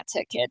explaining that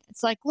to a kid.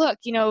 It's like, look,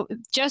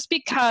 just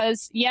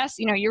because, yes,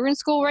 you're in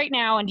school right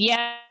now, and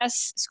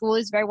yes, school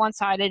is very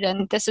one-sided,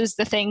 and this is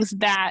the things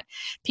that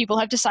people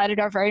have decided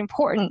are very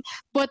important.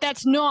 But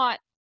that's not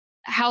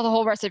how the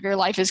whole rest of your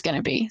life is going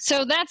to be.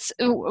 So that's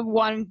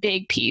one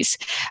big piece.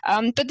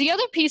 But the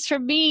other piece for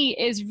me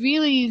is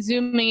really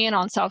zooming in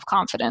on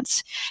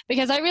self-confidence,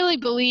 because I really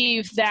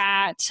believe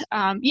that,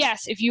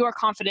 yes, if you are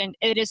confident,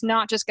 it is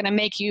not just going to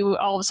make you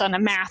all of a sudden a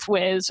math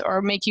whiz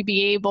or make you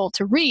be able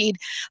to read.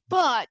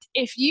 But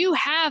if you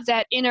have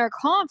that inner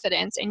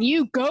confidence and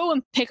you go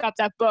and pick up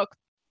that book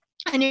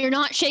and you're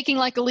not shaking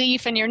like a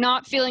leaf and you're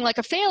not feeling like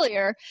a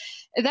failure,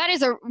 that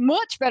is a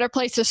much better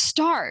place to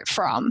start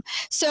from.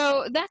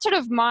 So that's sort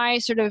of my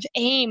sort of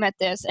aim at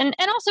this. And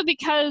also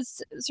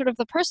because sort of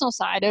the personal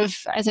side of,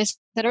 as I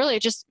said earlier,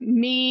 just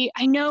me,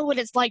 I know what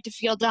it's like to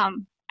feel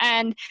dumb.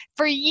 And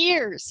for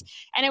years,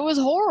 and it was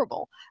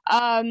horrible.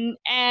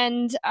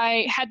 And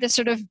I had this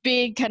sort of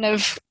big kind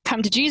of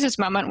come to Jesus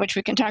moment, which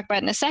we can talk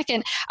about in a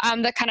second,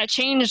 that kind of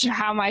changed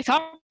how my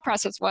thought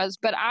process was.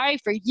 But I,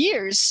 for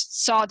years,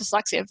 saw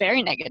dyslexia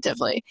very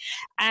negatively.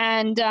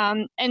 And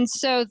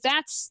so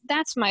that's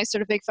my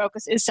sort of big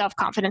focus is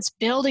self-confidence,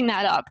 building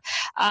that up,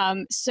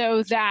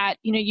 so that,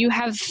 you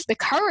have the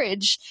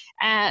courage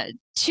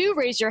to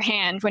raise your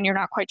hand when you're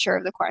not quite sure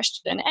of the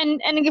question.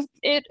 And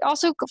it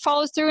also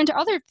follows through into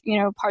other,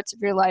 parts of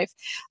your life.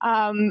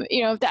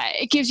 That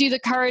it gives you the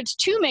courage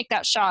to make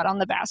that shot on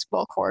the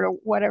basketball court or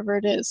whatever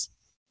it is.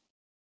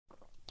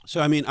 So,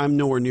 I mean, I'm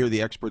nowhere near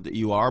the expert that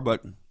you are,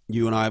 but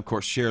you and I, of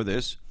course, share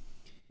this.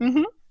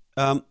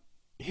 Mm-hmm.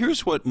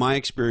 Here's what my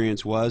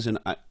experience was, and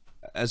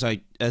as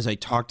I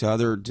talk to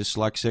other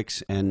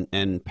dyslexics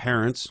and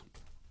parents,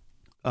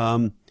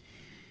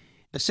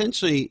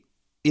 essentially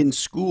in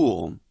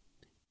school,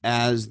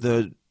 as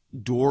the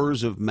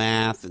doors of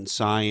math and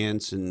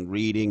science and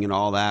reading and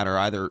all that are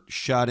either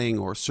shutting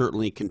or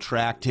certainly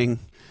contracting,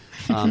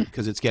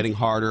 because it's getting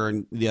harder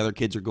and the other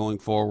kids are going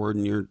forward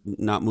and you're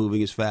not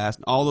moving as fast,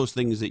 all those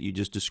things that you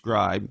just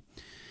described.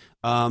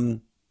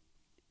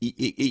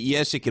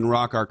 Yes, it can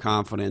rock our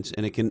confidence,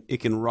 and it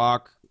can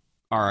rock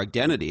our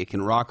identity. It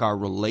can rock our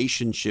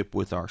relationship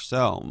with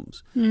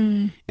ourselves.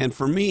 And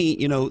for me,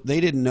 they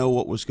didn't know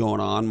what was going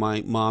on.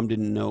 My mom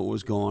didn't know what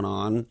was going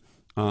on.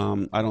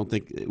 I don't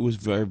think it was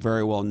very,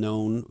 very well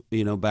known,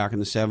 back in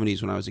the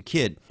 70s when I was a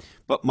kid.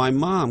 But my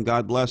mom,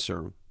 God bless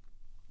her,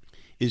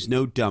 is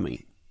no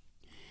dummy.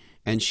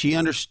 And she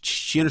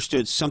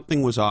understood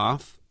something was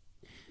off.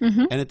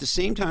 Mm-hmm. And at the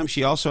same time,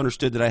 she also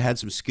understood that I had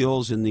some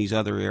skills in these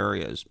other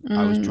areas.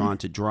 I was drawn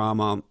to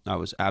drama. I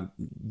was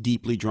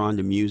deeply drawn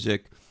to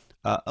music,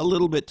 a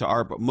little bit to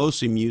art, but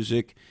mostly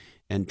music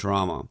and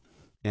drama.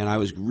 And I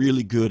was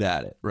really good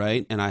at it,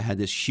 right? And I had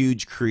this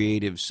huge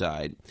creative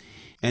side.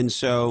 And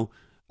so,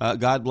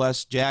 God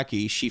bless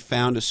Jackie, she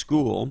found a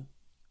school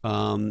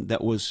that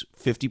was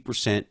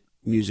 50%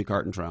 music,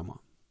 art, and drama.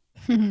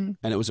 And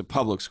it was a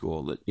public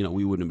school that,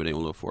 we wouldn't have been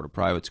able to afford a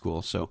private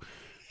school. So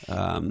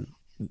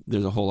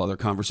there's a whole other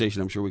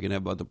conversation I'm sure we can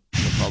have about the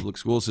public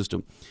school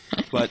system.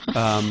 But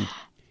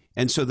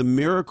and so the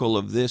miracle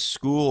of this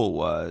school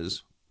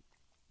was,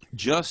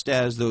 just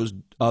as those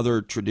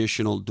other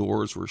traditional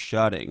doors were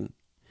shutting,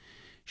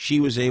 she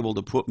was able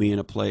to put me in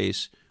a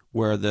place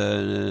where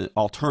the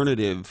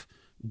alternative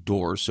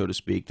doors, so to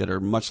speak, that are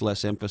much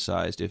less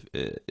emphasized,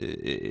 and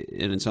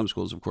in some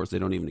schools, of course, they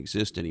don't even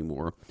exist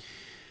anymore,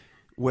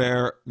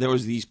 where there were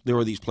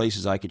these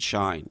places I could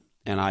shine,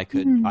 and I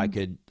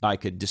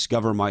could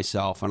discover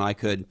myself, and I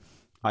could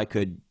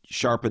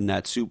sharpen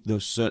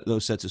those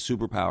sets of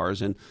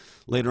superpowers. And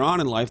later on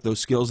in life, those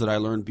skills that I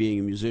learned being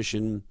a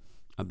musician,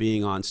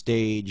 being on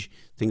stage,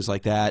 things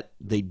like that,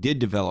 they did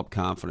develop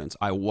confidence.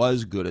 I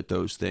was good at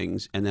those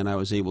things, and then I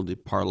was able to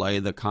parlay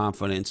the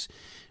confidence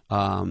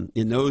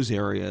in those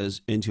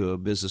areas into a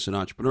business and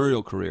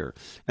entrepreneurial career.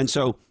 And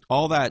so,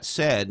 all that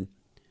said,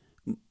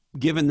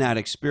 given that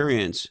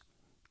experience,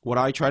 what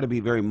I try to be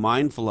very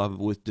mindful of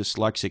with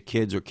dyslexic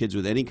kids or kids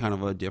with any kind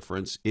of a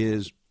difference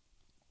is,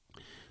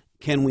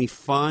 can we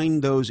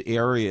find those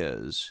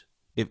areas?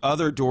 If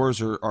other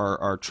doors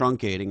are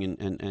truncating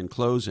and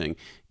closing,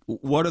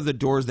 what are the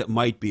doors that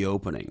might be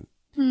opening?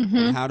 Mm-hmm.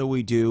 And how do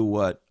we do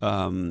what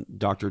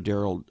Dr.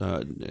 Daryl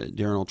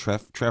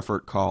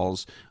Treffert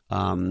calls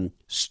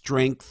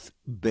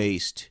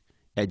strength-based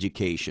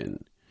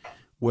education?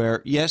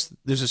 Where, yes,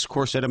 there's this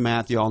core set of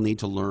math you all need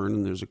to learn,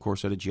 and there's a core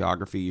set of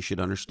geography you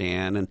should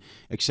understand, and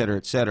et cetera,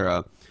 et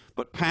cetera.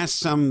 But past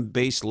some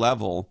base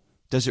level,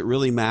 does it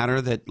really matter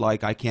that,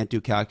 like, I can't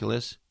do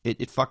calculus?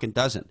 It fucking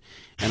doesn't.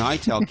 And I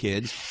tell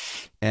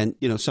kids, and,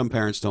 some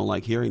parents don't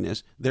like hearing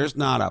this, there's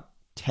not a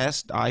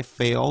test I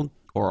failed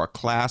or a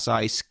class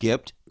I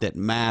skipped that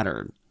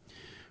mattered,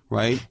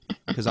 right?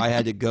 Because I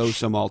had to go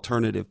some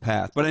alternative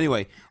path. But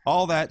anyway,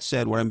 all that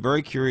said, what I'm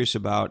very curious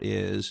about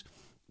is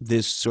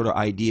this sort of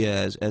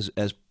idea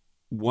as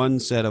one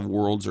set of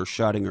worlds are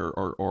shutting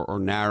or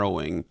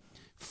narrowing,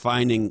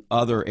 finding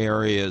other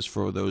areas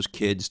for those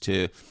kids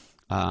to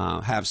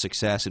have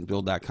success and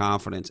build that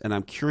confidence. And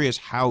I'm curious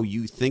how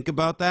you think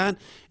about that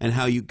and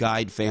how you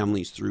guide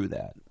families through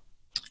that.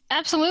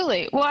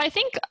 Absolutely. Well, I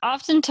think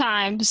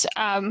oftentimes,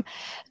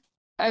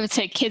 I would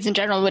say kids in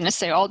general wouldn't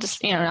necessarily all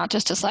just, not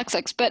just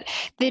dyslexics, but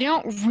they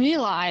don't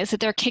realize that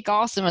they're kick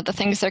awesome at the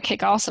things they're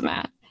kick awesome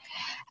at.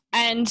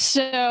 And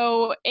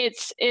so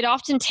it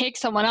often takes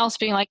someone else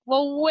being like,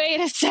 well, wait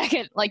a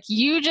second, like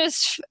you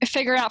just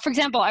figure out. For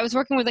example, I was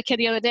working with a kid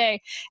the other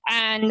day,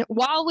 and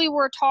while we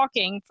were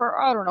talking for,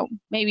 I don't know,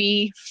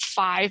 maybe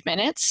 5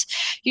 minutes,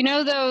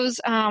 those,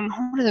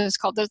 what are those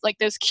called?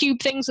 Those cube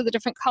things with the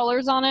different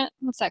colors on it.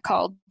 What's that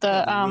called?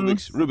 The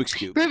Rubik's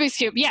Cube. Rubik's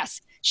Cube.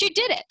 Yes. She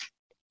did it.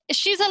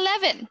 She's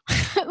 11,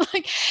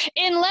 like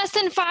in less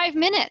than 5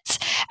 minutes.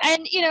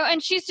 And,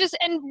 and she's just,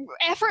 and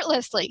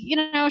effortlessly,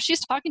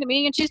 she's talking to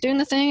me and she's doing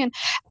the thing.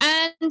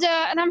 And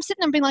I'm sitting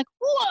there being like,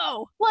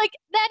 whoa, like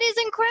that is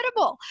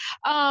incredible.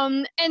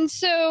 And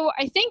so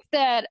I think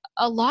that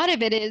a lot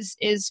of it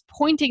is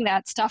pointing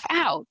that stuff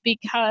out,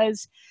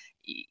 because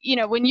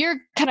when you're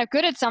kind of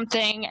good at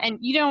something and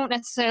you don't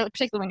necessarily,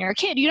 particularly when you're a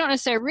kid, you don't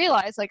necessarily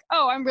realize like,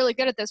 oh, I'm really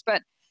good at this,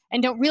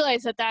 and don't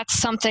realize that that's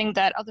something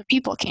that other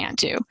people can't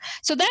do.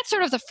 So that's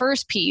sort of the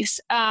first piece,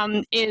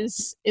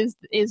 is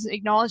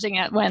acknowledging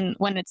it when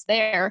it's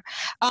there.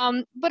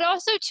 But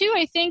also too,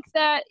 I think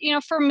that,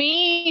 for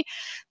me,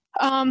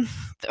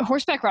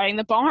 horseback riding,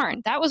 the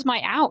barn, that was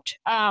my out.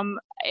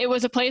 It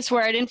was a place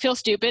where I didn't feel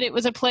stupid. It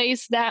was a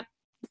place that,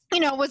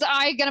 was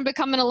I going to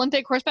become an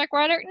Olympic horseback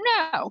rider?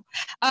 No.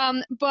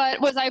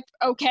 But was I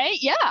okay?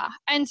 Yeah.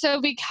 And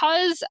so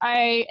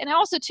and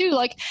also too,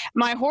 like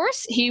my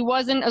horse, he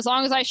wasn't, as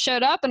long as I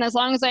showed up and as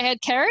long as I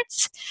had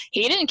carrots,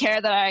 he didn't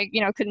care that I,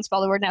 couldn't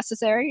spell the word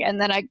necessary. And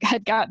then I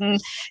had gotten,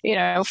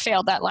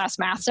 failed that last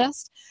math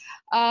test.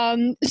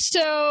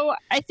 So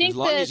I think as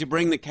long as you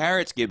bring the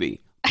carrots,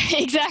 Gibby.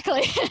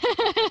 Exactly.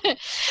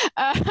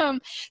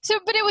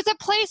 But it was a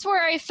place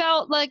where I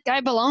felt like I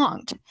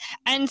belonged.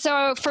 And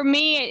so for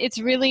me, it's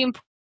really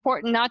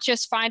important not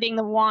just finding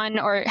the one,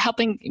 or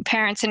helping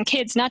parents and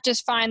kids not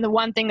just find the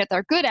one thing that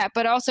they're good at,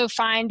 but also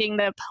finding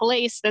the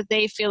place that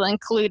they feel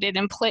included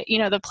and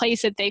the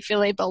place that they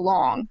feel they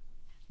belong.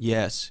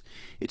 Yes.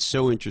 It's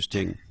so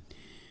interesting.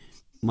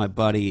 My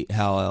buddy,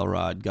 Hal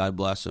Elrod, God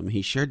bless him,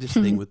 he shared this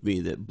thing with me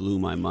that blew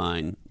my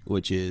mind,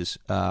 which is,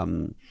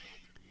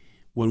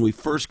 when we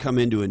first come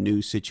into a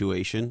new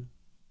situation,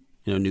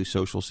 new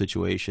social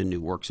situation,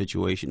 new work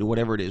situation,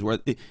 whatever it is,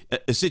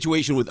 a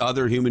situation with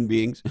other human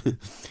beings,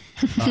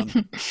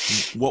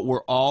 what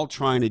we're all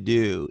trying to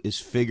do is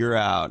figure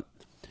out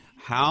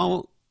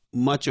how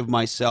much of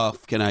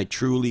myself can I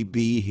truly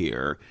be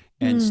here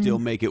and still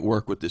make it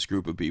work with this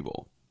group of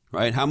people,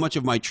 right? How much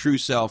of my true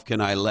self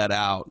can I let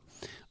out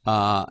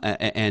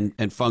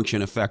and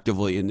function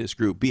effectively in this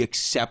group, be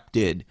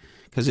accepted?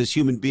 Because as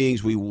human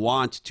beings, we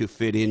want to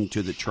fit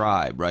into the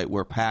tribe, right?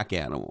 We're pack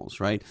animals,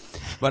 right?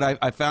 But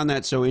I found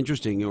that so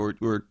interesting.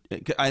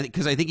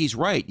 Because I think he's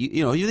right.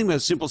 You think about a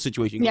simple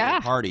situation. You go to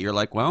a party, you're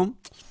like, well,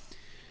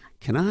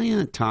 can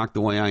I talk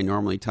the way I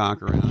normally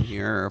talk around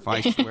here? Or if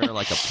I swear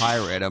like a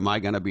pirate, am I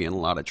going to be in a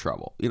lot of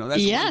trouble?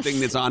 That's one thing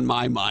that's on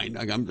my mind.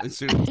 Like I'm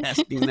sort of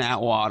testing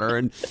that water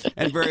and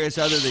various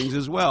other things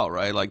as well,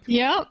 right? Like,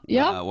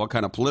 what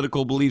kind of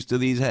political beliefs do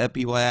these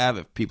people have?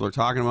 If people are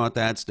talking about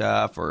that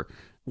stuff or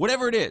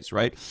whatever it is,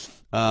 right?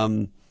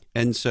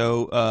 And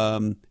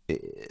so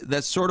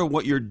that's sort of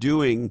what you're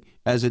doing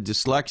as a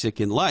dyslexic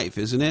in life,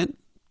 isn't it?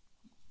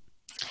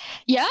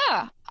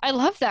 Yeah, I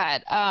love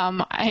that.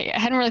 I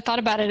hadn't really thought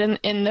about it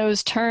in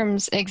those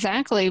terms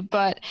exactly,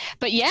 but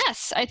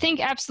yes, I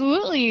think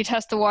absolutely you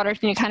test the water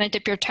and you kind of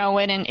dip your toe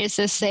in, and is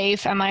this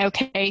safe? Am I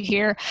okay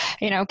here?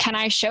 Can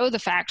I show the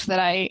fact that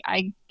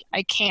I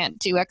can't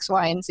do X,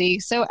 Y, and Z?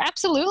 So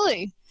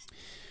absolutely.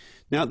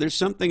 Now, there's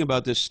something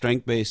about this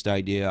strength-based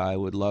idea I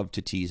would love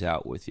to tease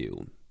out with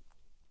you,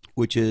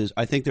 which is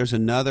I think there's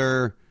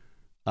another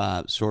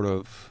sort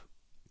of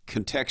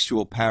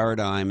contextual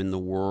paradigm in the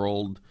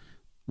world,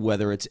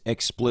 whether it's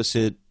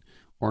explicit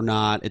or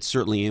not, it's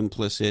certainly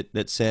implicit,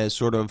 that says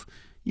sort of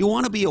you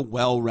want to be a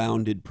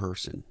well-rounded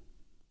person.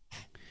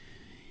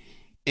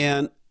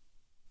 And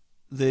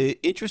the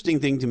interesting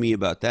thing to me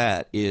about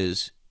that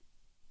is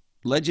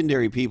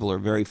legendary people are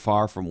very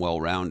far from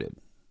well-rounded.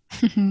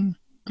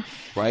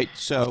 Right?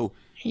 So,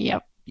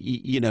 yep.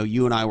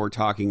 You and I were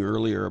talking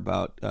earlier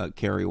about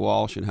Carrie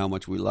Walsh and how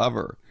much we love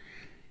her.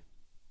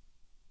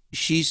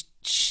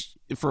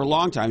 For a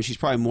long time, she's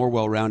probably more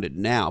well-rounded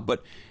now,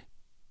 but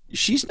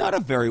she's not a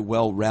very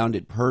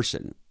well-rounded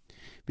person.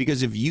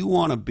 Because if you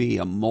want to be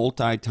a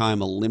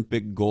multi-time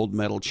Olympic gold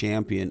medal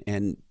champion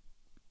and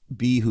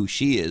be who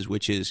she is,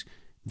 which is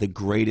the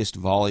greatest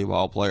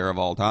volleyball player of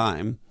all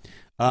time,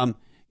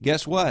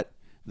 guess what?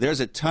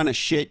 There's a ton of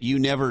shit you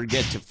never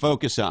get to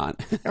focus on.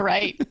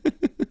 Right.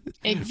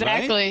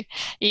 Exactly. Right?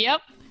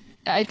 Yep.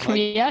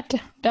 Yeah,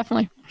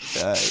 definitely.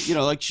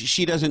 Like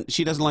she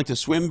doesn't like to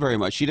swim very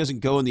much. She doesn't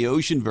go in the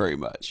ocean very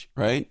much,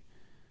 right?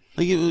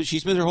 Like she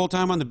spends her whole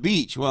time on the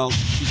beach. Well,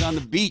 she's on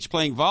the beach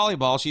playing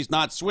volleyball. She's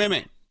not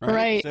swimming,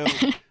 right? Right.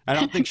 So I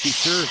don't think she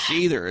surfs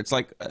either. It's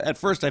like at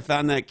first I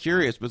found that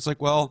curious, but it's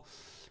like, well,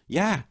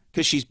 yeah,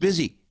 because she's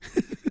busy.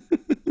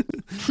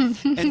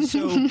 And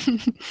so,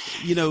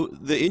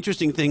 the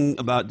interesting thing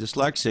about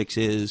dyslexics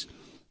is,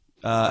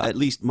 at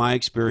least my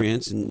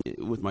experience and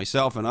with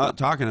myself and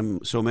talking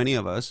to so many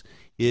of us,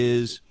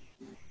 is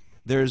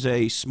there's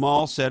a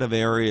small set of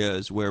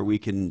areas where we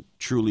can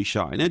truly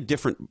shine. And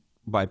different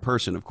by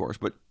person, of course,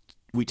 but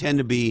we tend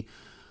to be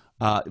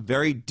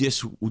very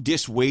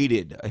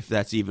disweighted, if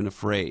that's even a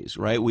phrase,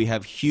 right? We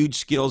have huge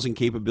skills and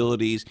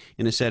capabilities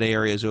in a set of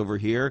areas over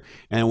here,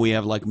 and we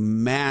have like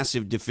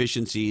massive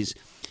deficiencies.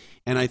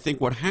 And I think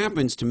what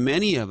happens to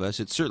many of us,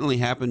 it certainly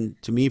happened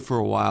to me for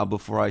a while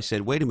before I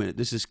said, wait a minute,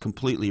 this is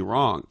completely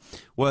wrong,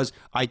 was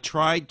I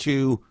tried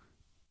to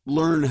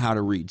learn how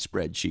to read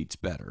spreadsheets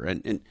better.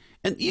 And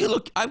you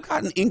look, I've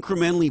gotten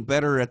incrementally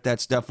better at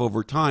that stuff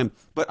over time,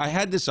 but I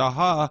had this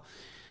aha,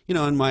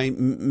 in my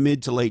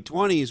mid to late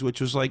 20s,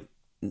 which was like,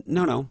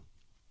 no,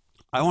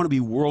 I want to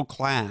be world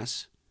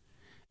class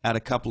at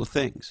a couple of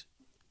things.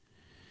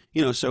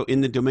 So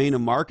in the domain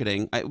of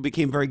marketing, it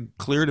became very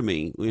clear to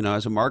me,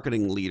 as a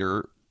marketing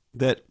leader,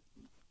 that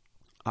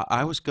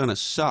I was going to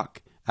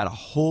suck at a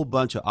whole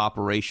bunch of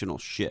operational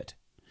shit.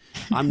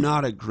 I'm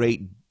not a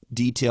great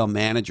detail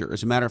manager.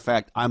 As a matter of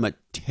fact, I'm a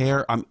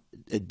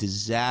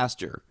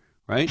disaster,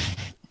 right?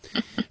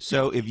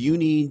 So if you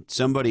need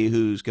somebody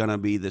who's going to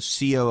be the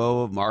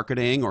COO of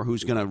marketing or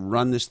who's going to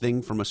run this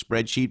thing from a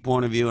spreadsheet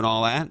point of view and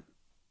all that,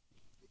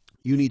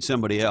 you need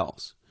somebody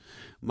else.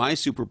 My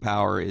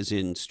superpower is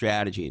in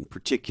strategy, and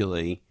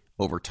particularly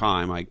over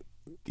time,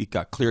 it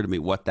got clear to me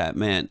what that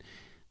meant,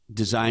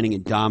 designing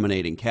and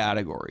dominating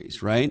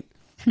categories, right?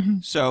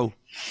 So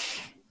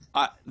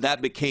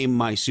that became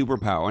my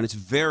superpower, and it's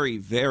very,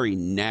 very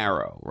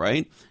narrow,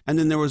 right? And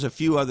then there was a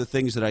few other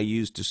things that I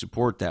used to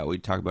support that. We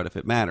talk about if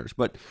it matters.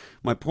 But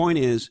my point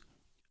is,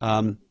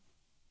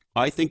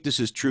 I think this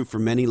is true for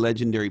many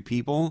legendary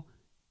people,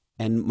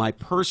 and my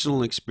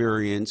personal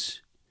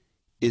experience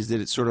is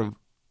that it's sort of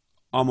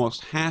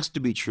almost has to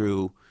be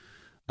true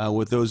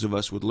with those of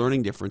us with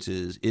learning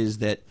differences, is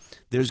that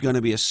there's going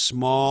to be a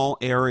small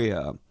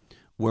area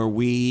where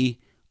we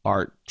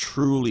are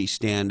truly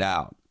stand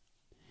out.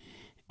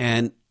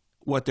 And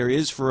what there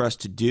is for us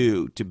to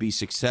do to be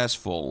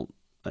successful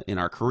in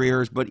our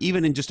careers, but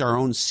even in just our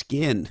own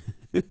skin,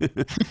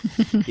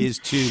 is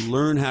to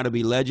learn how to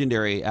be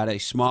legendary at a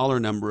smaller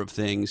number of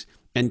things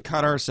and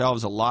cut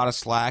ourselves a lot of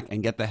slack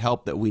and get the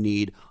help that we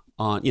need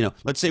on,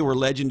 let's say we're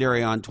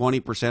legendary on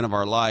 20% of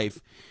our life,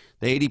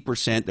 the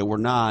 80% that we're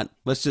not,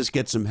 let's just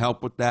get some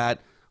help with that.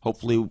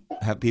 Hopefully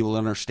have people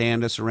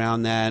understand us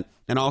around that.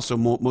 And also,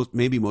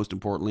 maybe most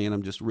importantly, and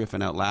I'm just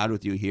riffing out loud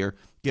with you here,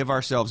 give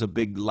ourselves a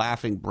big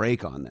laughing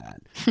break on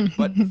that.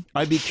 But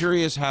I'd be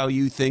curious how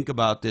you think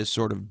about this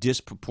sort of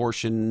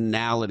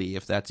disproportionality,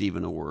 if that's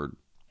even a word.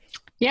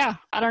 Yeah,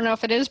 I don't know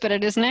if it is, but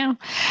it is now.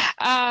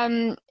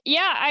 I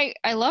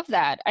love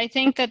that. I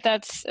think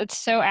it's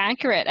so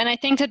accurate. And I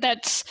think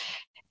that's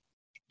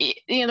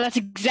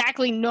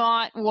exactly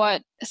not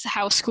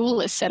how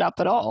school is set up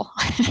at all.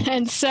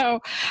 And so,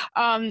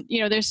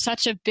 there's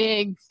such a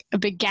big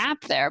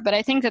gap there. But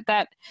I think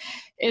that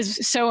is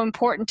so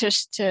important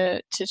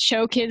to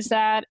show kids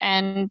that,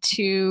 and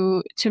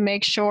to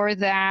make sure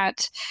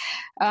that,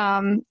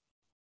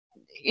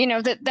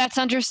 that's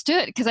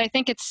understood, because I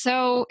think it's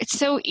so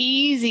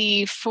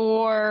easy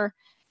for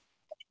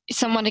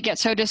someone to get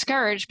so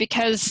discouraged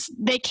because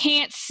they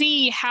can't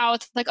see how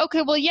it's like,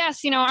 okay, well,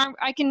 yes,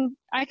 I can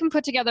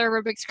put together a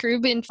Rubik's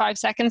Cube in 5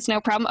 seconds, no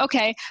problem.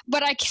 Okay,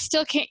 but I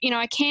still can't,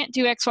 I can't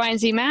do X, Y, and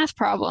Z math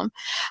problem.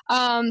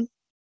 And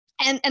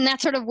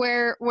that's sort of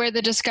where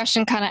the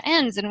discussion kind of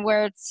ends, and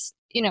where it's,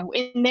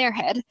 in their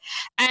head.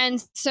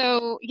 And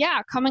so,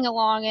 coming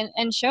along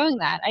and showing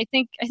that, I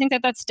think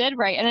that's dead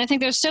right. And I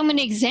think there's so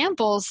many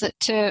examples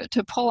to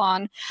pull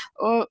on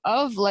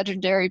of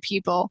legendary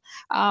people.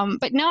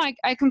 But no,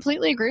 I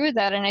completely agree with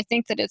that. And I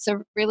think that it's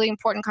a really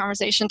important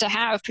conversation to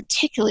have,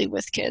 particularly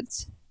with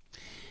kids.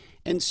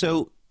 And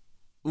so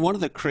one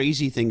of the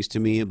crazy things to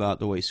me about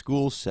the way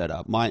school's set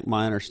up, my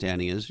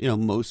understanding is,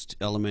 most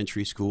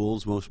elementary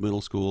schools, most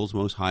middle schools,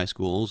 most high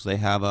schools, they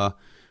have a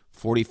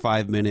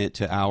 45-minute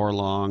to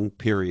hour-long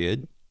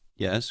period,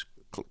 yes,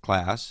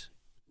 class.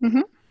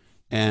 Mm-hmm.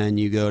 And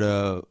you go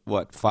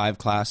to, 5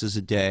 classes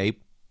a day,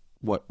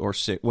 or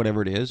 6,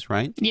 whatever it is,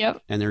 right?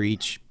 Yep. And they're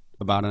each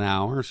about an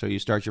hour, so you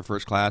start your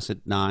first class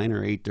at 9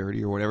 or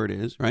 8:30 or whatever it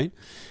is, right?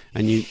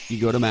 And you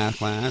go to math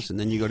class, and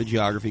then you go to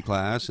geography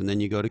class, and then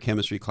you go to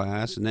chemistry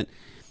class, and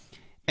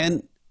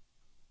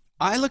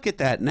I look at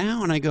that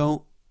now and I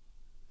go,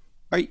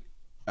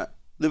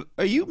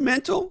 are you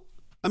mental?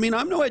 I mean,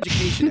 I'm no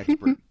education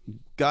expert.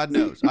 God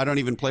knows. I don't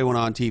even play one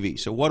on TV.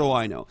 So what do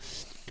I know?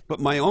 But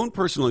my own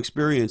personal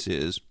experience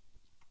is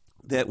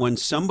that when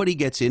somebody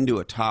gets into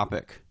a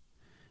topic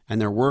and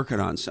they're working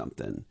on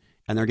something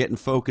and they're getting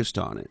focused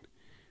on it,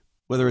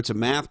 whether it's a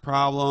math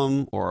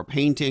problem or a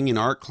painting in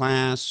art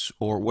class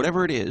or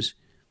whatever it is,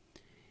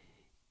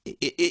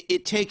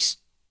 it takes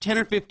 10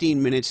 or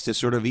 15 minutes to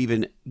sort of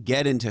even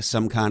get into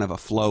some kind of a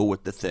flow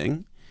with the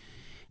thing.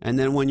 And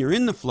then when you're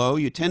in the flow,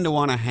 you tend to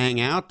want to hang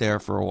out there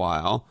for a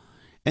while.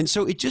 And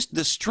so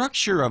the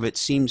structure of it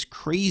seems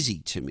crazy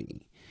to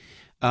me.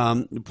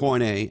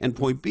 Point A. And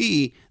point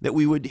B, that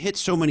we would hit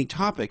so many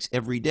topics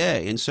every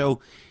day. And so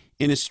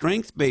in a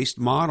strength-based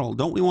model,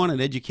 don't we want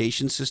an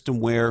education system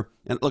where,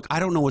 and look, I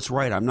don't know what's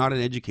right, I'm not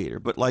an educator,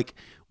 but like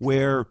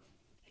where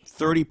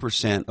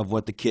 30% of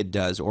what the kid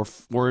does, or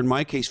in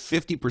my case,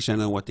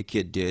 50% of what the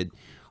kid did,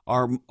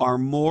 are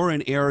more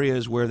in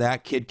areas where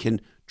that kid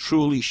can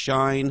truly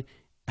shine,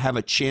 have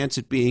a chance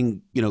at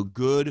being,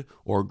 good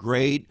or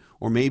great,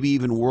 or maybe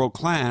even world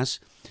class.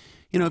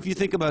 If you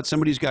think about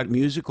somebody who's got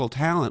musical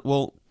talent,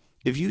 well,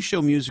 if you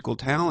show musical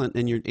talent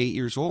and you're 8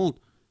 years old,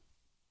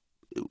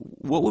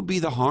 what would be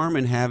the harm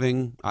in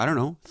having,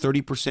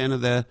 30%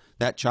 of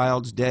that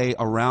child's day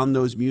around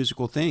those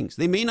musical things?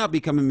 They may not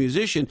become a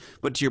musician,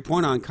 but to your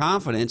point on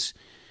confidence,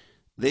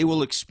 they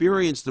will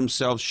experience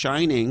themselves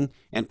shining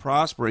and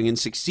prospering and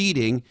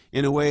succeeding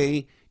in a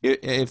way.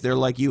 If they're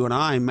like you and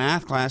I,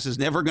 math class is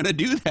never going to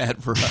do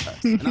that for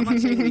us. And I'm not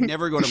saying we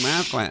never go to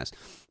math class,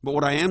 but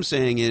what I am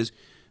saying is,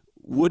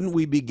 wouldn't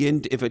we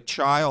begin if a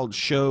child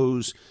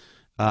shows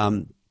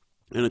an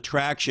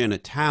attraction, a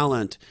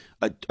talent,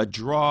 a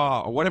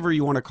draw, or whatever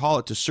you want to call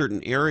it, to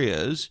certain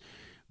areas,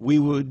 we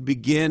would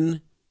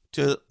begin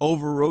to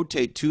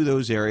over-rotate to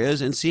those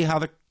areas and see how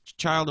the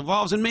child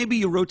evolves. And maybe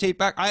you rotate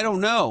back. I don't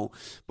know.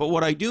 But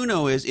what I do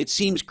know is it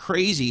seems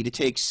crazy to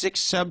take 6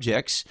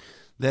 subjects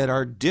that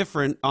are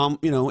different,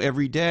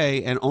 every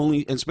day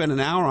and spend an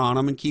hour on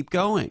them and keep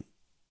going.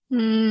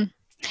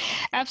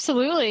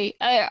 Absolutely.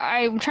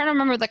 I'm trying to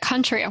remember the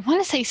country. I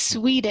want to say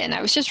Sweden.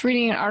 I was just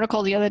reading an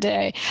article the other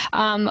day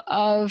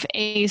of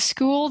a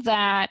school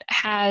that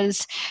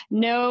has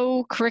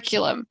no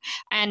curriculum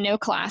and no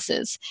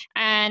classes.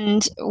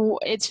 And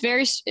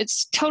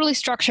it's totally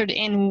structured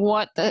in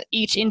what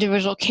each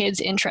individual kid's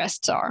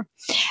interests are.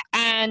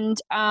 And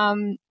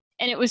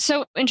it was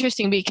so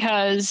interesting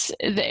because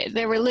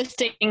they were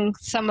listing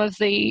some of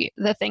the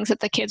things that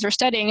the kids were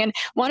studying. And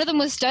one of them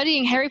was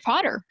studying Harry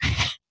Potter.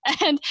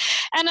 And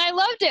I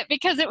loved it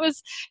because it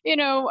was,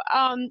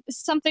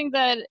 something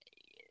that,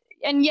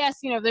 and yes,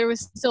 there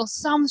was still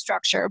some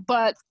structure,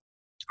 but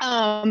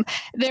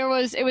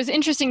it was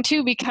interesting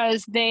too,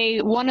 because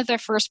one of their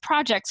first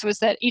projects was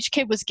that each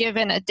kid was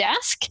given a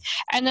desk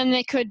and then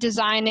they could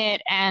design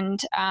it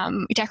and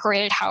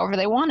decorate it however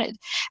they wanted.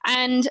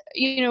 And,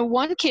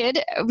 one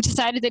kid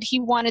decided that he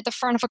wanted the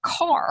front of a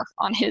car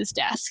on his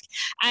desk.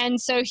 And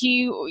so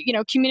he,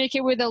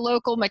 communicated with a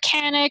local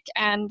mechanic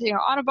and,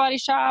 auto body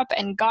shop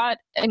and got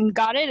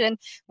it. And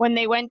when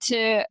they went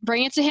to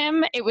bring it to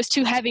him, it was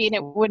too heavy and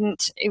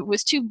it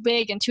was too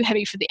big and too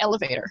heavy for the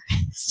elevator.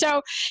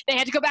 So they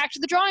had to go back to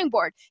the drawing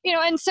board,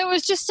 and so it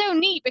was just so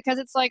neat because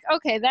it's like,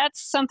 okay, that's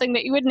something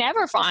that you would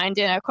never find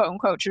in a quote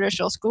unquote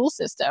traditional school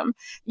system,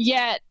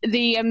 yet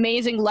the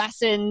amazing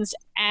lessons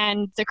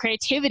and the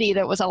creativity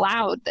that was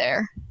allowed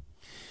there.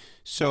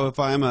 So if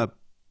I'm a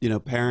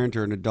parent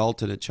or an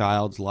adult in a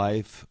child's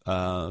life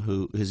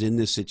who is in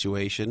this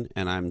situation,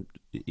 and I'm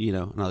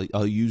and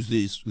I'll use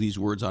these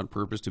words on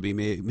purpose to be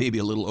maybe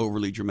a little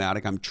overly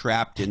dramatic, I'm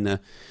trapped in the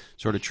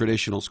sort of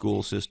traditional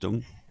school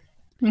system.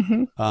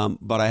 Mm-hmm.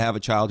 But I have a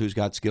child who's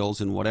got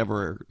skills in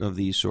whatever of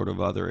these sort of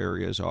other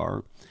areas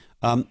are.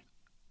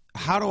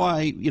 How do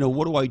I,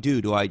 what do I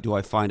do? Do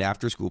I find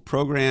after school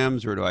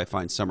programs, or do I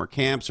find summer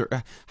camps, or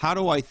how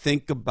do I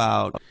think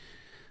about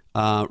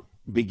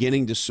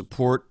beginning to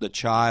support the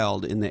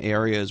child in the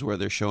areas where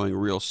they're showing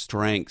real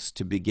strengths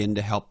to begin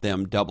to help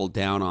them double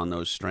down on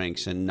those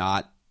strengths and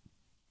not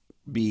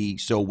be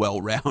so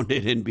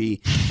well-rounded and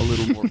be a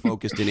little more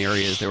focused in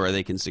areas where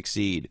they can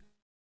succeed?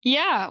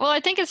 Yeah, well,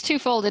 I think it's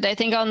twofold. I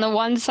think on the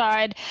one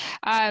side,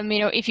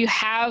 if you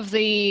have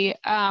the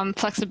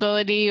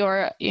flexibility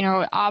or,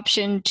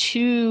 option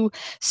to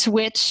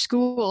switch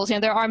schools,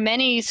 there are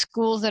many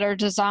schools that are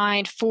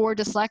designed for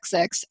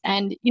dyslexics.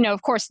 And,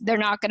 of course, they're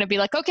not going to be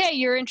like, okay,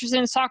 you're interested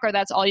in soccer,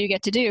 that's all you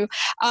get to do.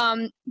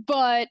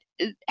 But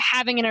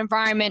having an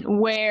environment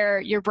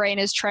where your brain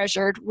is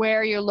treasured,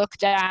 where you're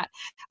looked at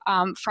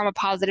from a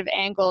positive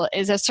angle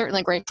is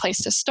certainly a great place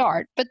to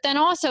start. But then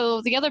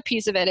also the other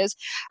piece of it is,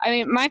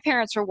 my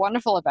parents were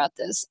wonderful about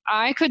this.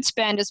 I could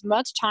spend as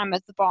much time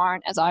at the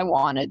barn as I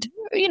wanted,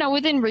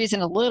 within reason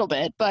a little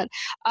bit, but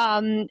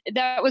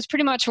that was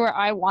pretty much where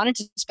I wanted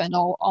to spend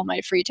all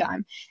my free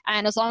time.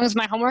 And as long as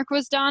my homework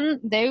was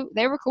done, they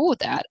were cool with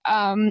that.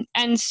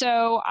 And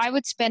so I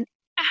would spend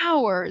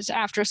hours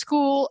after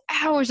school,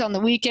 hours on the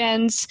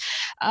weekends.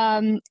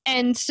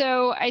 And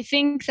so I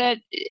think that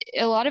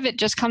a lot of it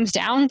just comes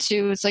down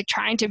to, it's like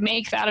trying to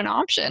make that an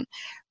option.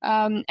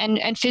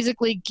 and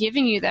physically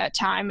giving you that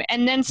time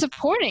and then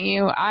supporting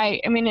you. I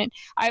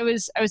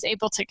was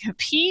able to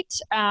compete.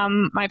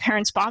 My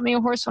parents bought me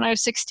a horse when I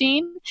was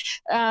 16.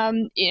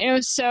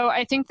 So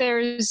I think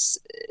there's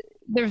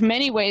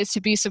many ways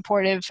to be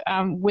supportive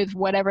with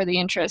whatever the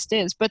interest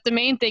is. But the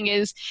main thing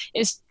is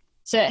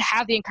to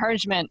have the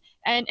encouragement.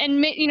 And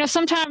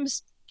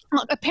sometimes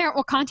a parent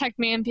will contact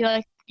me and be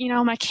like,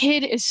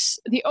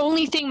 the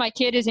only thing my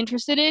kid is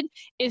interested in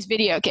is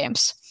video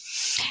games.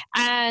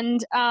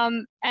 And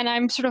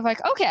I'm sort of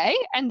like, okay.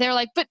 And they're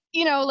like, but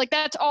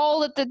that's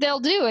all that they'll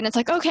do. And it's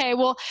like, okay,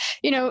 well,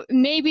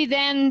 maybe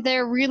then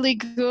they're really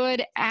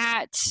good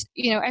at,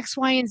 X,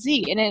 Y, and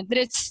Z. And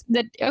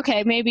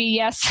okay, maybe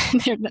yes,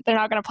 they're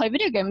not going to play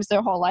video games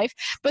their whole life,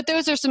 but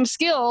those are some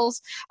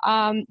skills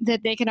that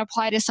they can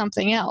apply to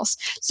something else.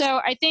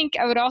 So I think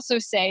I would also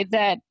say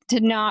that to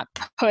not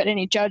put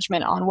any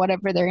judgment on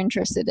whatever they're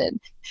interested in.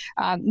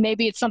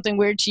 Maybe it's something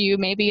weird to you.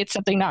 Maybe it's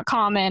something not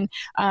common.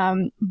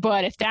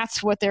 But if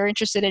that's what they're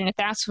interested in, if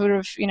that's sort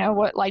of,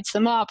 what lights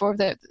them up, or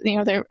that,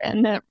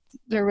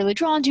 they're really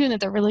drawn to and that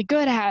they're really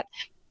good at,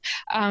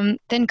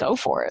 then go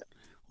for it.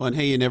 Well, and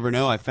hey, you never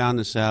know. I found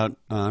this out,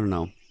 I don't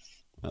know,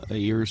 a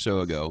year or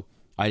so ago.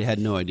 I had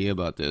no idea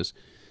about this.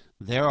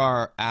 There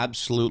are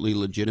absolutely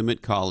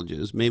legitimate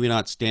colleges, maybe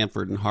not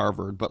Stanford and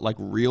Harvard, but like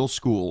real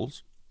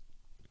schools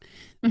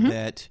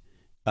that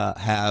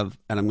have,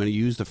 and I'm going to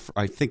use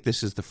I think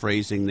this is the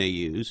phrasing they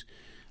use,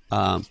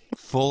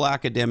 full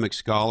academic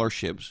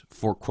scholarships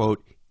for,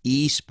 quote,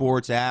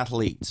 esports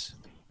athletes.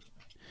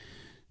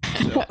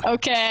 So,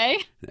 okay.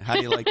 How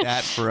do you like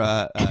that for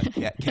a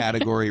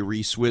category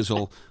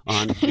re-swizzle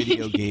on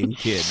Video Game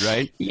Kid,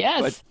 right?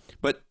 Yes.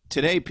 But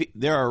today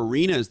there are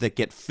arenas that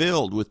get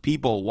filled with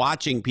people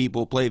watching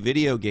people play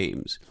video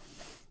games.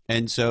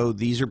 And so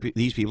these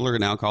people are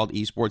now called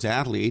esports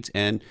athletes,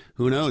 and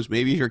who knows,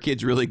 maybe if your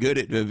kid's really good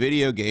at a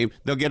video game,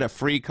 they'll get a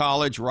free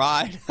college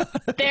ride.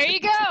 There you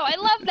go. I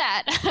love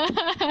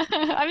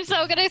that. I'm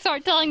so going to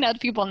start telling that to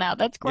people now.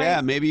 That's great.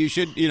 Yeah, maybe you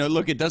should,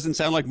 look, it doesn't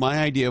sound like my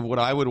idea of what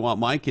I would want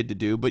my kid to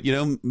do, but,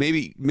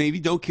 maybe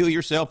don't kill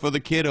yourself for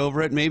the kid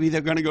over it. Maybe they're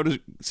going to go to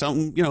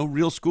some,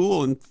 real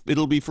school and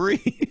it'll be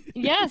free.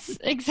 Yes,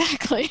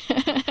 exactly.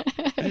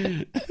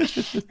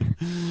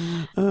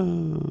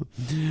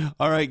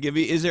 All right,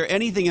 Gibby, is there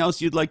anything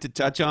else you'd like to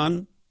touch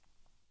on?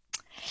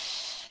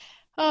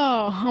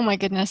 Oh my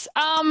goodness.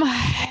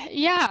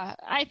 Yeah,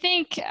 I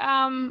think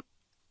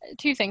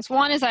two things.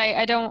 One is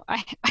I know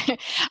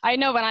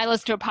when I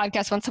listen to a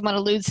podcast, when someone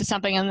alludes to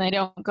something and they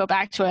don't go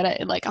back to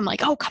it, I'm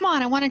like, oh, come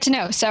on, I wanted to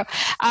know. So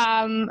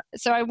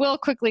I will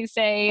quickly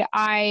say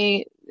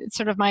it's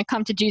sort of my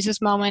come to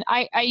Jesus moment.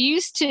 I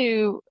used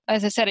to,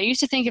 as I said, I used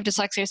to think of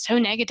dyslexia so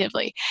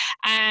negatively.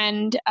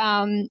 And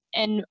I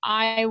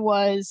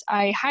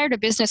hired a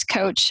business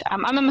coach.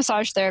 I'm a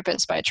massage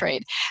therapist by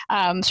trade,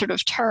 sort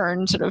of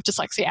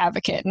dyslexia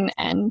advocate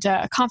and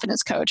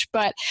confidence coach.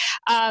 But,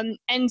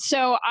 and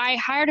so I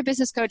hired a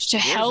business coach to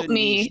help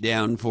me.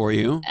 Down for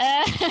you.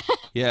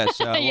 Yes. Yes.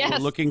 What we're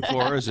looking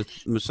for is a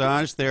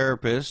massage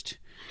therapist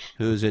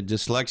who's a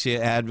dyslexia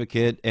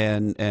advocate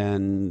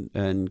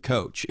and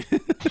coach.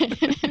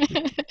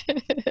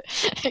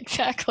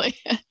 Exactly.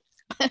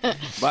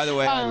 By the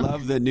way, I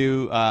love the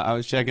new, I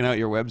was checking out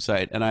your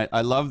website, and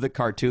I love the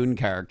cartoon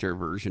character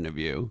version of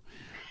you.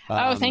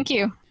 Oh, thank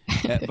you.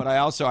 But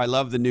I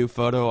love the new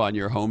photo on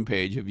your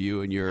homepage of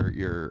you and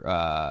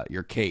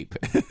your cape.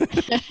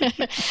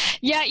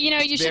 Yeah,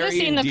 you should have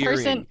seen the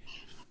person.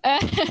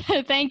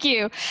 Thank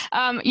you.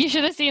 You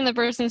should have seen the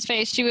person's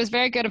face. She was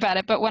very good about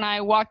it. But when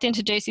I walked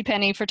into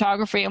JCPenney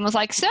Photography and was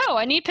like, so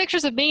I need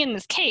pictures of me in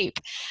this cape.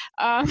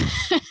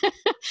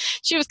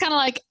 She was kind of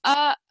like,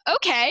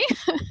 okay.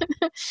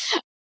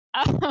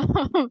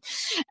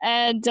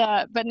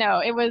 But no,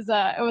 it was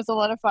a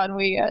lot of fun.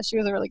 She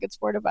was a really good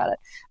sport about it.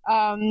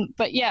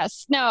 But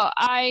yes, no,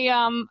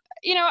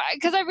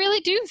 because I really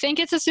do think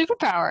it's a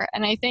superpower.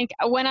 And I think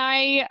when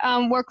I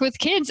work with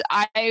kids,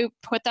 I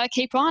put that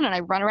cape on and I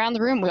run around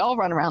the room. We all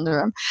run around the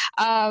room.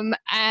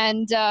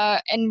 And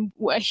a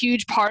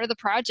huge part of the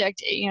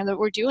project, that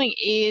we're doing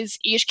is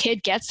each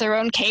kid gets their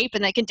own cape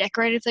and they can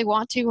decorate it if they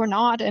want to or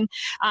not, and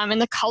in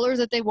the colors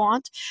that they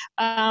want.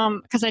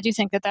 Because I do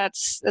think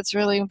that's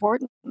really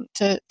important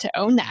to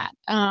own that.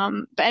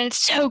 And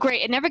it's so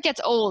great. It never gets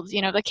old.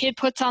 The kid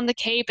puts on the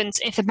cape and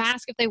it's a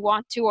mask if they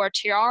want to, or a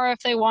tiara if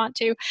they want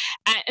to.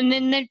 And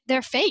then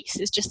their face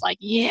is just like,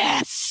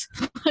 yes.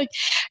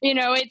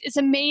 It's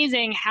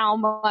amazing how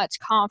much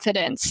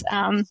confidence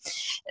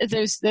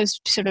those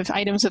sort of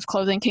items of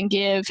clothing can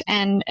give,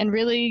 and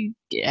really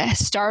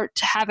start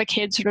to have a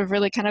kid sort of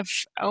really kind of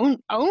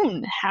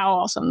own how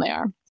awesome they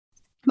are.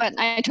 But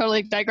I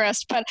totally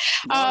digressed. But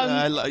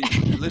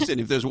listen,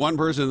 if there's one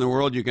person in the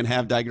world you can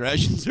have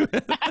digressions with.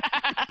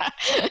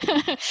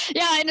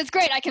 Yeah, and it's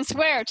great. I can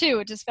swear too,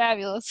 which is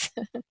fabulous.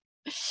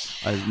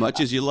 As much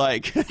as you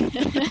like.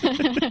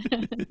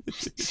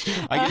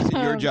 I guess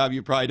in your job,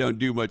 you probably don't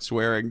do much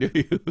swearing, do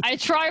you? I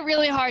try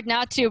really hard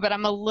not to, but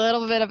I'm a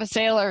little bit of a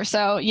sailor.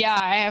 So yeah,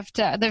 I have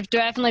to. There've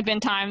definitely been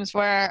times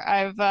where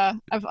I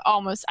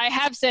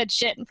have said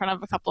shit in front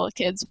of a couple of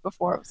kids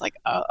before. It was like,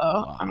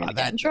 I'm going to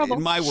get in trouble.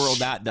 In my world,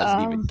 that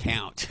doesn't even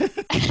count.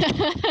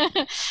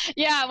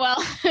 Yeah, well,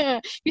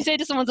 if you say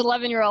to someone's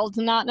 11-year-old,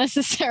 not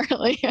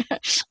necessarily.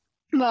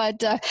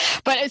 But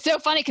it's so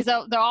funny because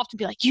they'll often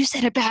be like, "You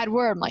said a bad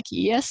word." I'm like,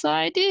 "Yes,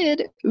 I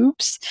did.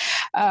 Oops."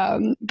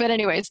 But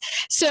anyways,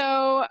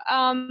 so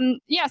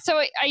so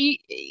I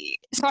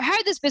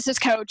hired this business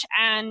coach,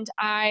 and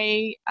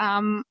I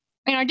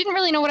didn't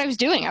really know what I was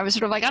doing. I was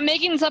sort of like, I'm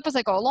making this up as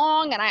I go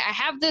along, and I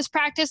have this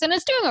practice, and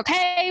it's doing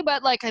okay,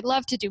 but like, I'd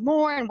love to do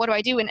more, and what do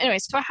I do? And anyway,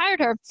 so I hired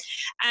her,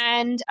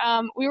 and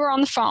we were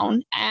on the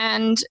phone,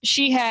 and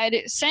she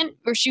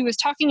was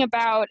talking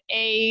about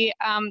a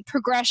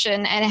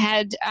progression, and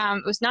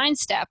it was 9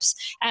 steps,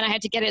 and I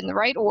had to get it in the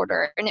right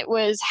order, and it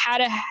was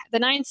the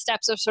 9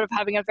 steps of sort of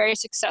having a very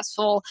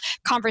successful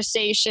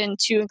conversation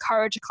to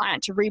encourage a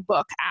client to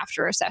rebook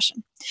after a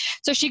session.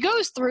 So she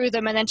goes through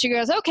them, and then she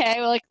goes, okay,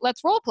 well, like,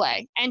 let's role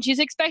play. And she's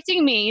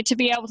expecting me to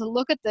be able to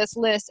look at this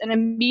list and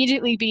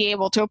immediately be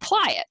able to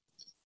apply it.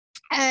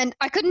 And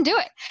I couldn't do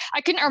it.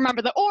 I couldn't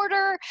remember the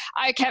order.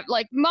 I kept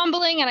like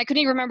mumbling, and I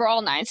couldn't even remember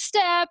all 9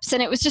 steps.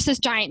 And it was just this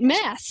giant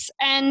mess.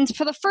 And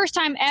for the first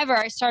time ever,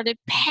 I started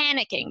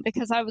panicking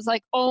because I was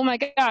like, oh my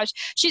gosh,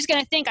 she's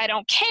going to think I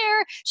don't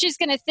care. She's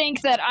going to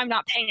think that I'm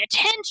not paying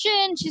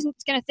attention. She's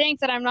going to think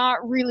that I'm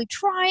not really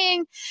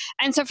trying.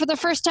 And so for the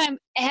first time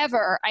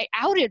ever, I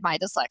outed my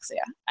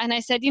dyslexia. And I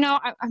said,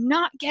 I'm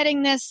not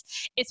getting this.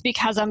 It's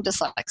because I'm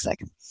dyslexic.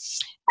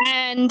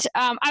 And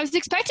I was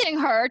expecting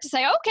her to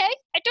say, okay,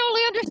 I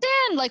totally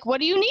understand. Like, what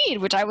do you need?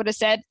 Which I would have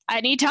said, I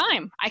need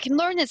time. I can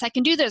learn this. I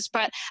can do this.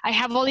 But I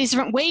have all these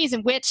different ways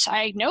in which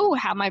I know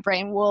how my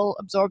brain will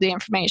absorb the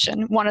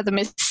information. One of them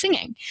is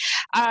singing,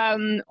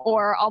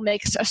 or I'll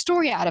make a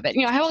story out of it.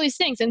 I have all these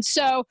things. And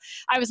so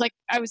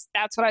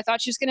that's what I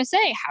thought she was going to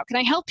say. How can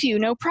I help you?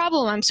 No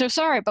problem. I'm so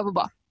sorry, blah, blah,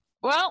 blah.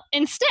 Well,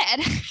 instead,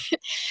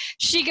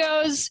 she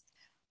goes,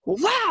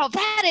 wow,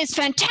 that is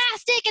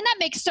fantastic. And that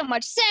makes so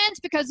much sense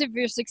because of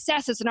your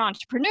success as an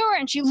entrepreneur.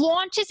 And she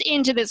launches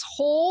into this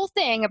whole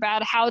thing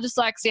about how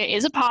dyslexia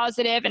is a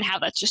positive and how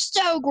that's just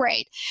so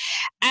great.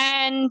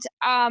 And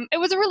it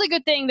was a really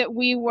good thing that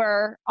we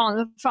were on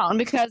the phone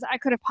because I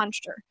could have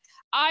punched her.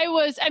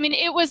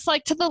 It was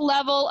like to the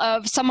level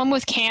of someone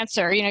with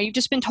cancer. You've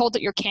just been told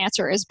that your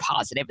cancer is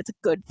positive. It's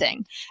a good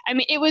thing.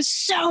 It was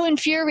so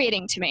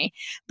infuriating to me,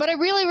 but I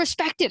really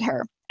respected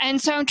her. And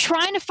so I'm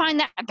trying to find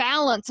that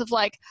balance of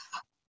like,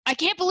 I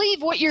can't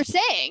believe what you're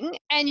saying,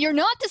 and you're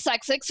not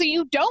dyslexic, so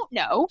you don't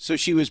know. So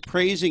she was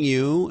praising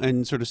you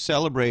and sort of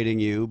celebrating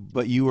you,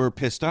 but you were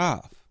pissed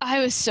off. I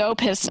was so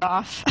pissed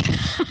off.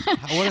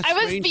 I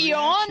was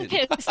beyond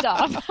pissed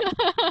off.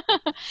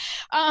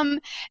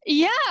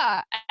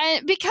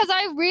 Because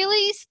I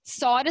really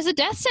saw it as a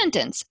death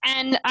sentence.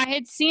 And I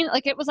had seen,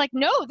 it was like,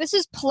 no, this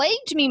has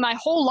plagued me my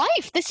whole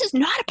life. This is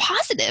not a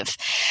positive.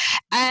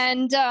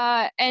 And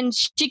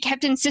she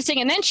kept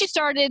insisting. And then she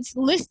started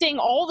listing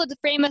all the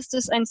famous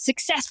and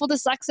successful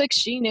dyslexics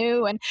she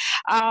knew. And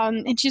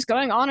she's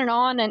going on.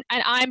 And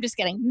I'm just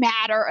getting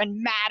madder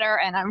and madder.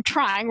 And I'm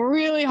trying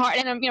really hard.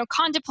 And I'm,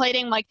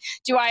 contemplating, like,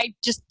 do I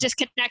just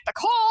disconnect the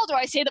call? Do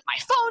I say that my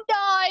phone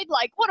died?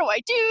 Like, what do I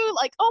do?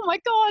 Like, oh my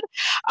God.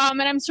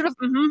 And I'm sort of,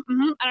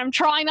 and I'm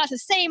trying not to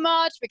say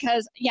much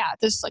because,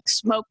 there's like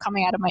smoke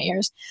coming out of my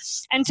ears.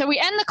 And so we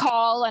end the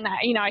call, and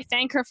I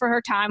thank her for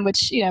her time,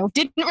 which,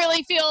 didn't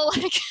really feel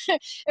like it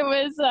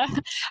was,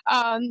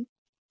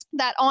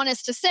 that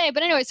honest to say.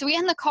 But anyway, so we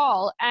end the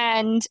call,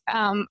 and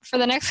for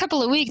the next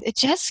couple of weeks, it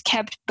just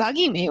kept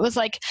bugging me. It was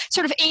like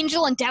sort of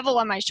angel and devil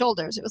on my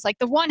shoulders. It was like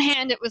the one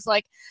hand, it was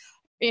like,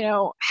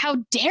 how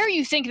dare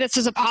you think this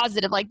is a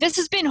positive? Like, this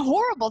has been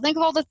horrible. Think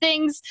of all the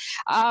things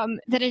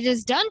that it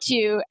has done to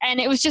you. And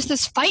it was just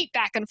this fight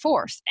back and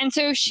forth. And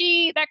so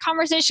that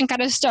conversation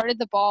kind of started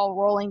the ball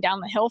rolling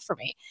down the hill for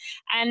me.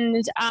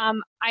 And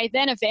I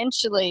then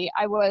eventually,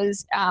 I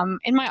was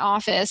in my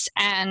office,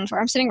 and where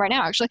I'm sitting right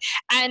now, actually,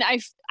 and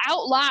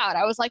out loud,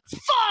 I was like,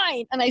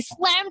 fine. And I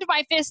slammed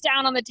my fist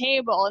down on the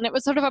table. And it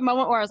was sort of a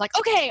moment where I was like,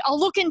 okay, I'll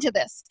look into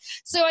this.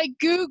 So I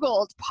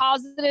Googled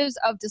positives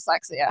of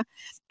dyslexia.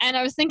 And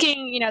I was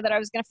thinking, that I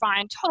was going to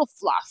find total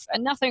fluff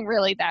and nothing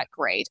really that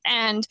great.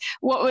 And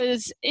what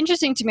was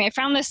interesting to me, I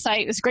found this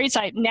great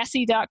site,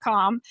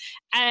 Nessie.com.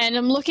 And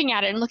I'm looking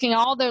at it and looking at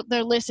all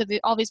their list of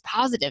all these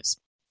positives.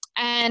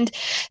 And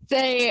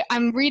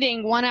I'm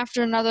reading one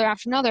after another,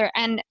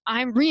 and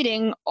I'm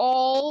reading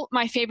all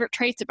my favorite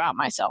traits about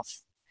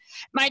myself.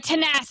 my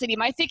tenacity,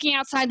 my thinking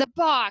outside the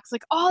box,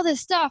 like all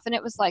this stuff. And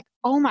it was like,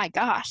 oh my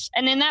gosh.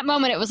 And in that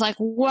moment, it was like,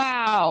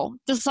 wow,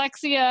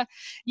 dyslexia.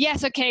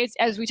 Yes. Okay.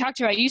 As we talked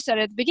about, you said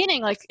at the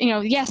beginning, like,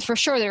 yes, for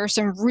sure, there are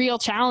some real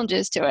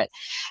challenges to it.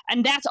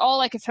 And that's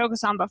all I could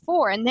focus on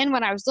before. And then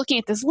when I was looking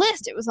at this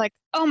list, it was like,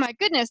 oh my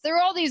goodness, there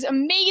are all these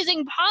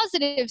amazing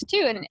positives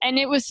too. And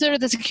it was sort of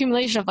this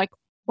accumulation of like,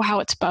 wow,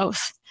 it's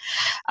both.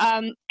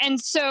 And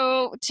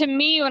so to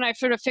me, when I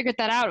sort of figured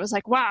that out, it was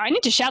like, wow, I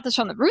need to shout this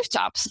from the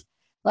rooftops.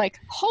 Like,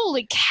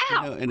 holy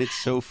cow. And it's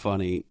so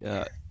funny.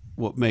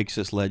 What makes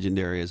us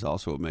legendary is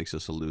also what makes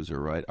us a loser,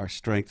 right? Our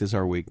strength is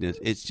our weakness.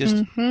 It's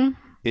just,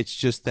 it's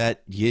just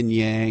that yin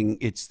yang.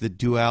 It's the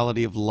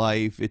duality of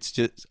life. It's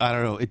just, I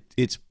don't know.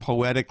 It's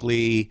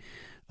poetically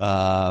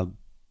awesome.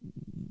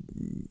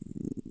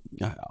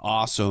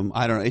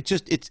 I don't know.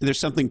 There's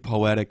something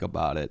poetic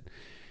about it.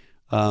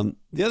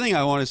 The other thing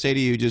I want to say to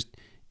you,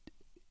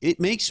 it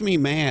makes me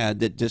mad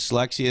that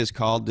dyslexia is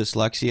called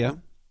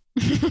dyslexia.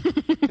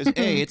 Because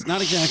it's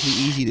not exactly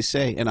easy to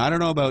say, and I don't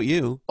know about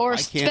you. Or I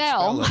can't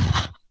spell it.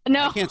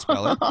 No, I can't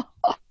spell it.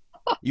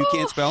 You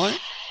can't spell it?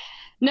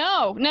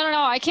 No,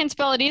 I can't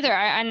spell it either.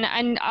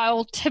 And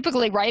I'll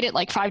typically write it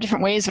like 5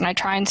 different ways when I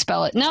try and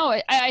spell it. No,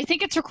 I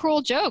think it's a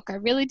cruel joke. I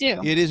really do.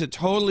 It is a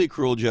totally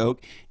cruel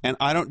joke, and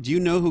do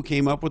you know who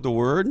came up with the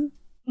word?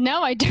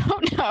 No, I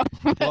don't know.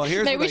 Well,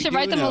 maybe we should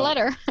write them a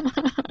letter.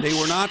 They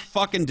were not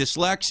fucking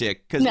dyslexic,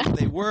 because if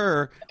they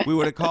were, we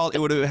would have called it.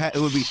 It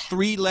would be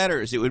 3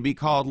 letters. It would be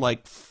called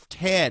like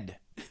Ted.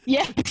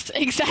 Yes,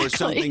 exactly. Or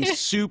something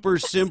super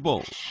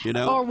simple,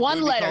 Or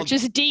 1 letter,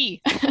 just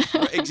D.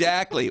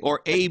 Exactly. Or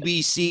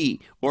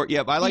ABC. Or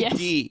I like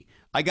D.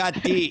 I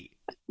got D.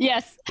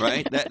 Yes.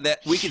 Right. That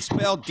we can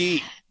spell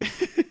D.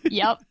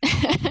 Yep.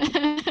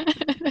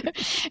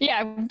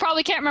 Yeah,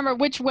 probably can't remember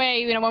which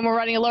way, when we're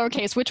writing a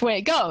lowercase, which way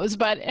it goes,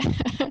 but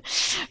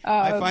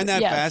I find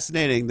that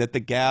fascinating that the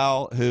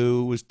gal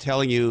who was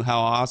telling you how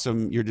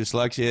awesome your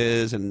dyslexia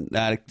is, and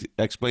that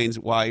explains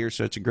why you're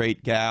such a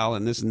great gal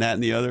and this and that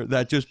and the other,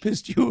 that just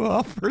pissed you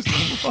off for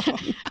so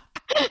long.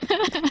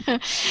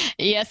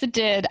 Yes, it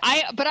did.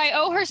 But I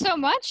owe her so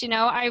much,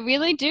 I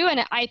really do.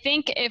 And I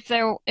think if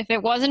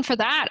it wasn't for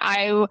that,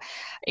 I,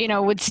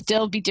 would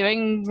still be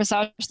doing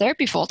massage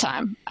therapy full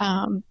time.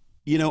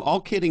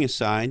 All kidding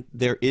aside,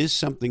 there is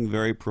something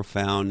very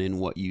profound in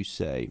what you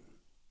say.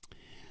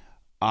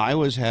 I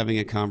was having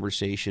a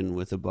conversation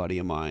with a buddy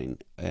of mine,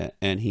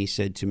 and he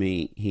said to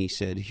me,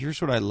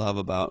 here's what I love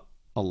about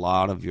a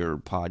lot of your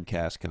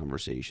podcast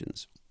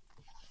conversations.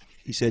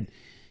 He said,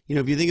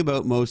 if you think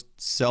about most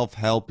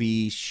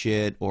self-helpy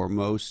shit, or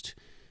most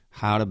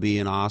how to be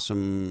an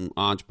awesome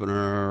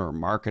entrepreneur or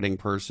marketing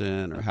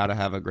person, or how to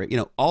have a great,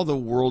 all the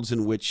worlds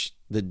in which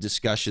the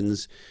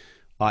discussions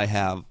I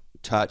have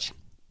touch.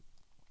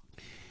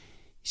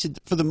 He said,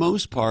 for the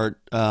most part,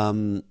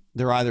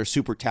 they're either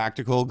super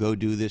tactical, go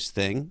do this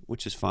thing,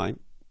 which is fine.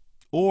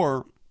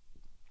 Or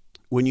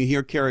when you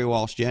hear Kerri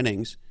Walsh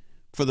Jennings,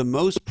 for the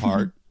most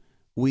part,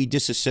 we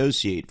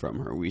disassociate from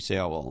her. We say,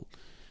 oh, well,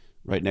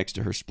 right next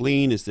to her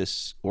spleen is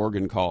this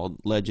organ called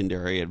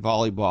legendary at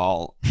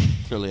volleyball.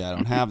 Clearly, I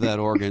don't have that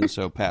organ,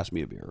 so pass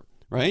me a beer.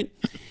 Right?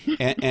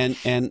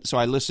 And so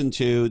I listened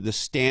to the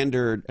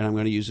standard, and I'm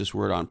going to use this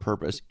word on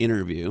purpose,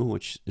 interview,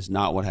 which is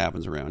not what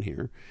happens around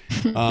here.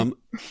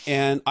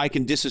 And I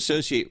can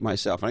disassociate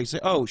myself. And I can say,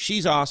 oh,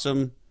 she's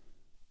awesome.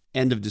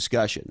 End of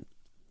discussion.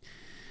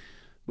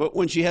 But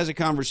when she has a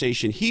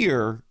conversation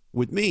here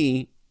with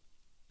me,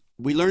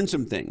 we learn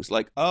some things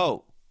like,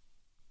 oh,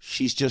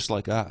 she's just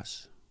like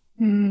us.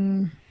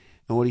 And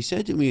what he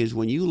said to me is,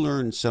 when you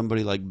learn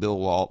somebody like Bill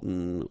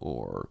Walton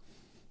or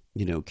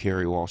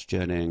Kerri Walsh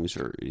Jennings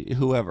or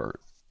whoever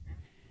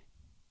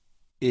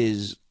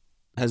has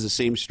the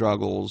same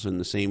struggles and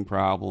the same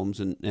problems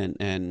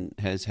and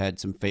has had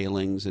some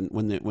failings, and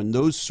when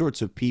those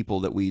sorts of people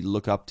that we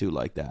look up to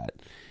like that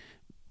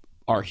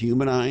are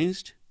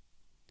humanized,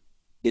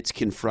 it's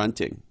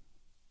confronting.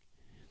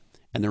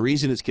 And the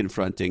reason it's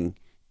confronting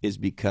is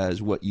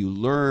because what you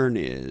learn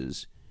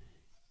is,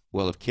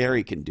 well, if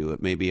Kerri can do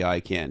it, maybe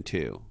I can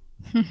too.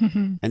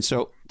 And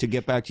so to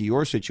get back to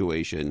your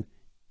situation,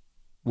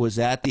 was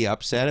that the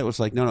upset? It was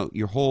like, no,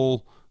 your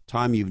whole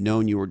time you've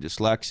known you were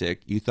dyslexic,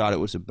 you thought it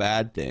was a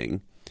bad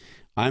thing.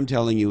 I'm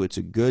telling you it's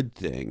a good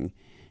thing.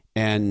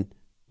 And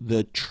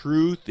the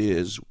truth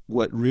is,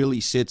 what really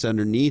sits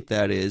underneath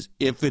that is,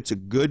 if it's a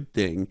good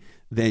thing,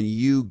 then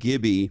you,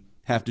 Gibby,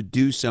 have to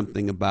do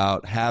something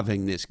about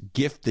having this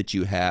gift that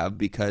you have,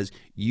 because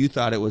you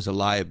thought it was a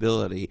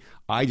liability.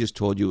 I just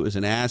told you it was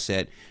an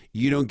asset.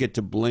 You don't get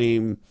to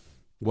blame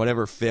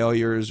whatever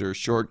failures or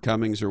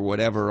shortcomings or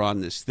whatever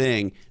on this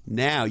thing.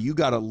 Now you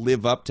got to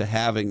live up to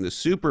having the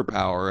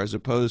superpower, as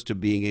opposed to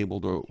being able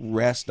to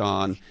rest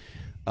on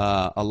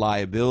a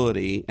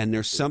liability. And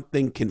there's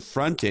something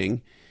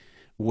confronting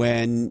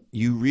when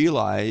you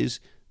realize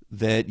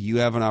that you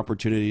have an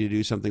opportunity to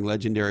do something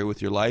legendary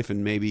with your life,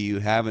 and maybe you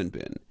haven't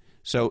been.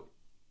 So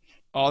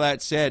all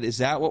that said, is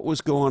that what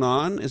was going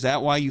on? Is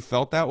that why you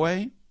felt that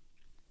way?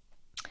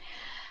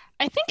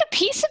 I think a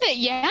piece of it,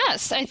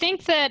 yes. I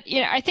think that,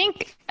 I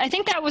think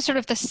that was sort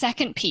of the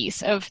second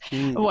piece of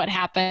what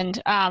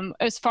happened.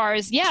 As far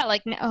as,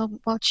 like, oh,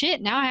 well,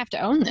 shit, now I have to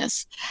own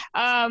this,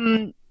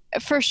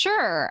 for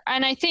sure.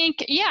 And I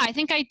think, I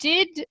think I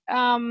did.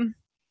 I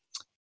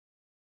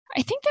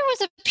think there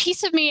was a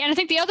piece of me, and I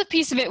think the other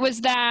piece of it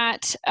was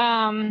that.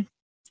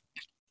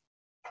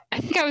 I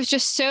think I was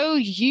just so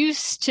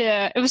used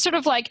to, it was sort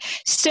of like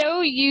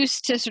so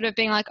used to sort of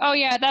being like, oh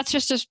yeah, that's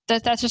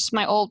just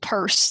my old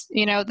purse,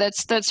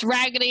 that's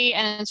raggedy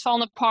and it's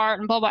falling apart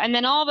and blah, blah. And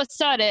then all of a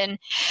sudden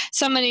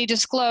somebody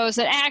disclosed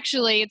that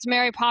actually it's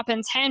Mary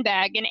Poppins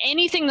handbag and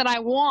anything that I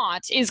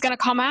want is going to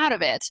come out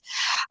of it.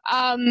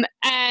 And,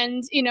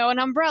 an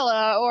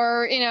umbrella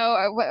or,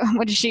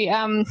 what is she,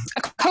 a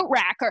coat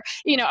rack or,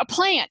 a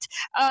plant.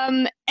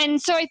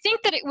 And so I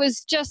think that it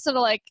was just sort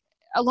of like,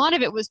 a lot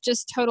of it was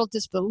just total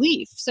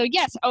disbelief. So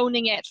yes,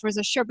 owning it was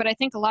a sure, but I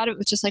think a lot of it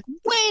was just like,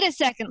 wait a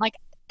second, like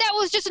that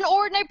was just an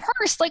ordinary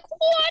purse. Like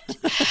what?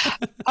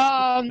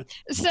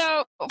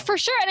 So for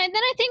sure. And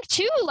then I think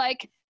too,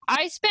 like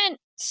I spent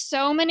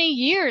so many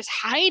years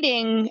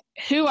hiding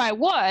who I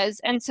was.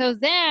 And so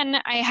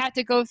then I had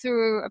to go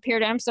through a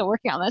period, I'm still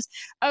working on this,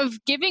 of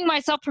giving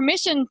myself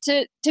permission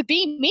to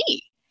be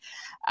me.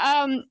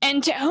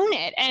 And to own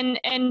it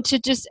and to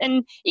just,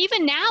 and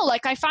even now,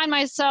 like I find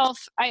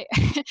myself, I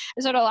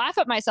sort of laugh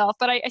at myself,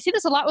 but I see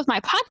this a lot with my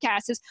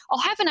podcast is I'll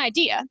have an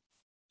idea.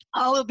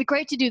 Oh, it'll be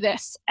great to do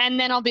this. And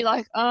then I'll be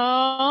like,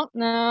 oh,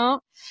 no,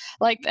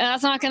 like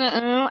that's not going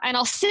to, and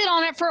I'll sit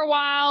on it for a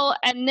while.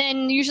 And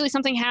then usually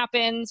something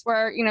happens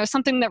where,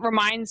 something that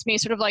reminds me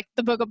sort of like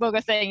the booga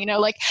booga thing,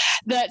 like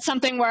that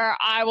something where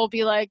I will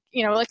be like,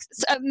 like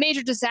a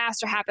major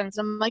disaster happens.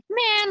 I'm like,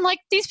 man, like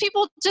these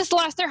people just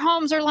lost their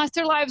homes or lost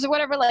their lives or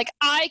whatever. Like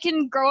I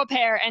can grow a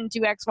pair and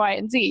do X, Y,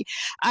 and Z.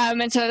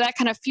 And so that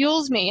kind of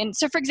fuels me. And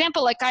so, for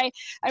example, like I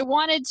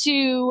wanted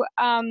to,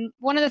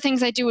 one of the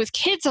things I do with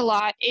kids a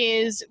lot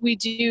is we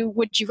do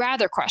would you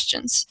rather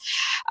questions.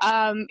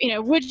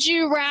 Would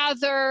you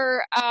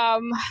rather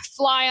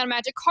fly on a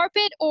magic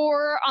carpet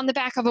or on the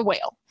back of a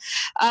whale?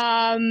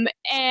 And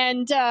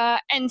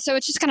so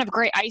it's just kind of a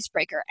great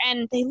icebreaker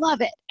and they love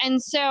it. And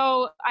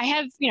so I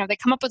have, they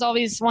come up with all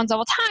these ones all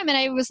the time. And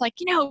I was like,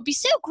 it'd be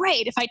so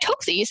great if I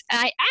took these and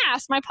I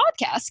asked my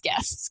podcast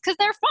guests because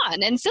they're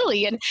fun and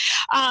silly. And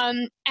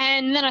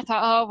then I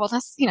thought, oh, well,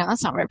 that's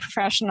not very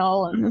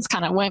professional. And it's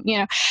kind of went,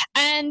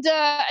 and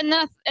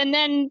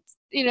then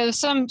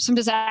some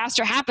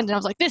disaster happened and I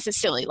was like, this is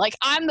silly. Like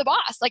I'm the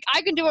boss. Like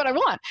I can do what I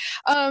want.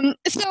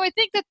 So I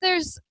think that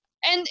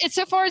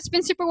so far it's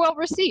been super well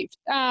received.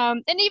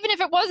 And even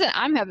if it wasn't,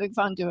 I'm having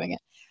fun doing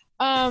it.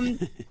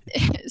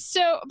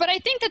 But I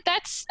think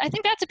that's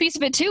a piece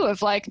of it too,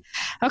 of like,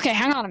 okay,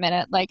 hang on a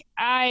minute. Like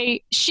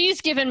she's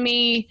given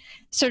me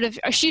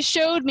she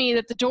showed me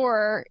that the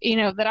door,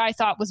 that I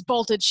thought was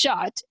bolted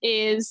shut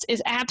is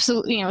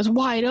absolutely, is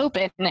wide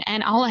open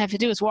and all I have to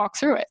do is walk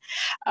through it.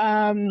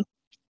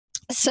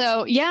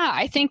 So yeah,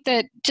 I think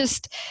that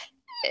just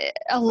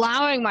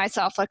allowing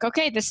myself like,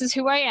 okay, this is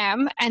who I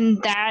am.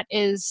 And that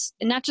is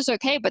not just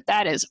okay, but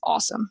that is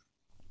awesome.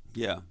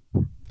 Yeah.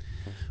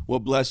 Well,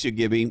 bless you,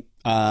 Gibby.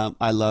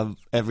 I love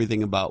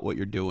everything about what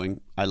you're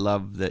doing. I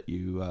love that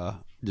you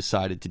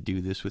decided to do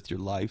this with your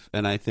life.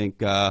 And I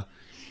think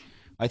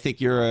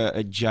you're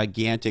a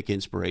gigantic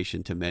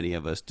inspiration to many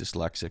of us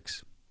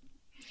dyslexics.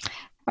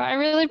 I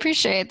really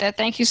appreciate that.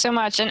 Thank you so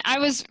much. And I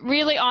was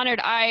really honored.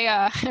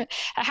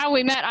 How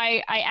we met,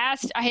 I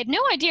asked, I had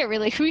no idea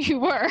really who you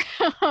were,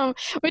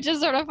 which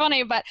is sort of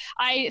funny, but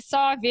I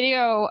saw a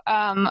video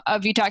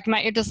of you talking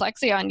about your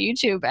dyslexia on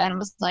YouTube and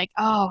was like,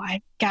 oh,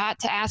 I got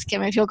to ask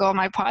him if he'll go on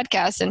my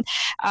podcast. And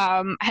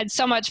I had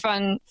so much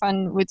fun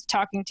with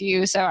talking to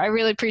you. So I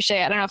really appreciate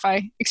it. I don't know if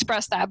I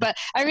expressed that, but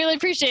I really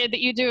appreciated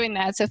that you doing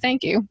that. So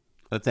thank you.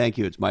 Thank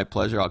you. It's my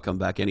pleasure. I'll come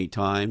back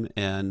anytime.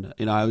 And,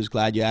 I was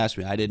glad you asked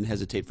me. I didn't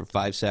hesitate for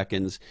 5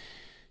 seconds.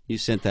 You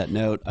sent that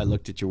note. I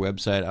looked at your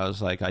website. I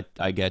was like,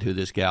 I get who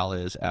this gal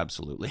is.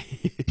 Absolutely.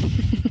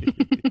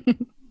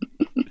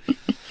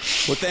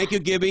 Well, thank you,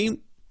 Gibby.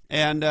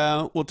 And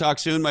we'll talk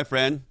soon, my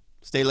friend.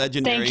 Stay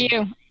legendary. Thank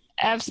you.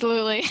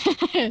 Absolutely.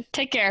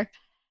 Take care.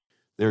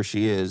 There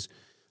she is.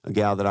 A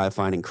gal that I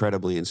find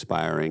incredibly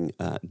inspiring,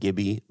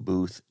 Gibby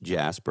Booth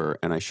Jasper,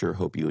 and I sure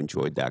hope you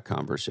enjoyed that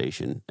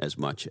conversation as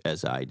much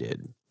as I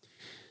did.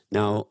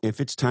 Now,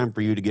 if it's time for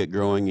you to get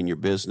growing in your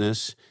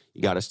business,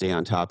 you got to stay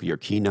on top of your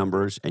key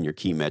numbers and your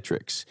key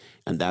metrics,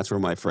 and that's where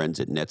my friends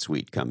at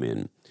NetSuite come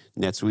in.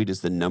 NetSuite is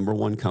the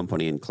 #1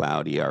 company in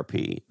cloud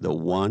ERP, the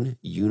one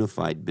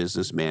unified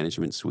business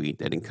management suite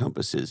that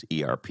encompasses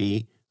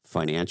ERP,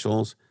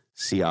 financials,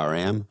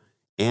 CRM,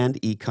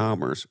 and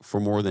e-commerce for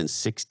more than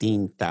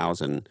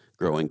 16,000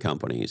 growing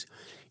companies.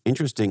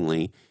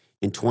 Interestingly,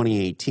 in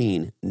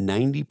 2018,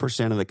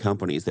 90% of the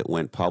companies that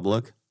went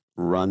public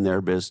run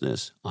their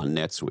business on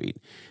NetSuite.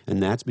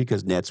 And that's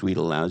because NetSuite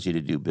allows you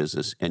to do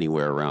business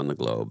anywhere around the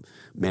globe,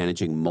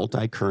 managing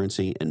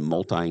multi-currency and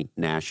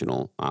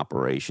multinational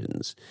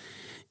operations.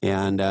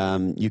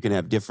 And you can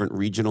have different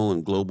regional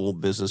and global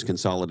business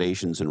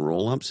consolidations and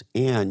roll-ups,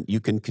 and you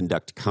can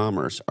conduct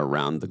commerce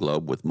around the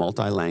globe with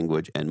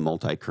multi-language and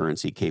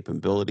multi-currency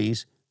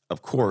capabilities,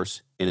 of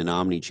course, in an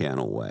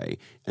omni-channel way.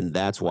 And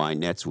that's why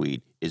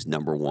NetSuite is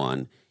number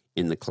one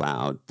in the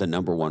cloud, the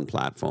number one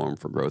platform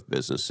for growth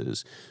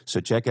businesses. So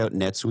check out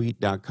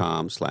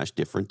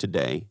netsuite.com/different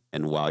today.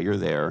 And while you're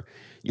there,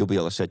 you'll be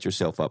able to set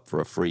yourself up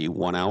for a free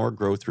 1-hour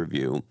growth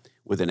review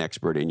with an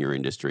expert in your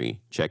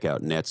industry. Check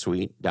out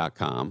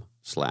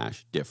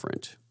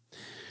netsuite.com/different.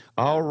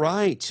 All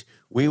right.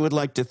 We would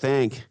like to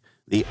thank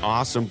the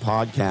awesome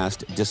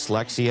podcast,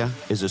 Dyslexia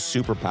is a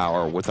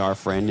Superpower, with our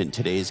friend and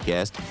today's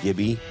guest,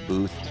 Gibby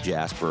Booth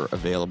Jasper,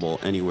 available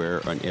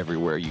anywhere and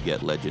everywhere you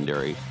get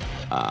legendary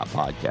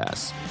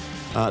podcasts.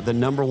 The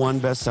number one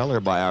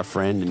bestseller by our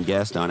friend and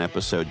guest on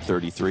episode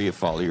 33 of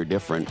Follow Your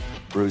Different,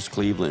 Bruce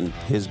Cleveland.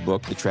 His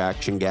book, The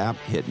Traction Gap,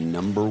 hit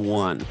number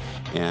one.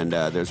 And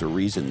there's a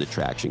reason The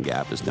Traction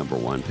Gap is number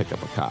one. Pick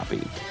up a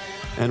copy.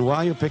 And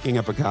while you're picking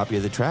up a copy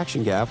of The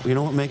Traction Gap, you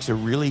know what makes a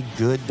really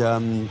good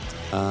a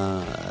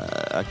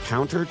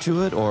counter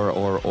to it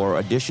or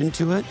addition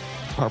to it?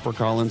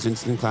 HarperCollins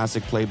Instant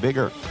Classic Play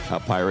Bigger, How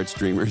Pirates,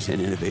 Dreamers,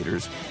 and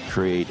Innovators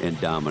Create and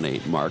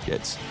Dominate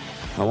Markets.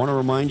 I want to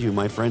remind you,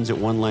 my friends at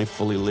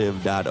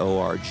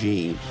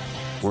onelifefullylive.org,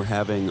 we're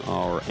having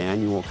our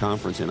annual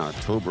conference in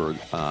October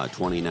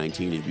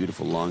 2019 in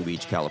beautiful Long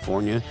Beach,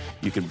 California.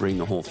 You can bring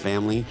the whole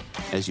family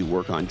as you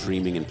work on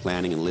dreaming and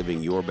planning and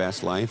living your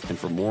best life. And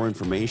for more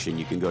information,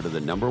 you can go to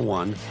the number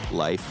one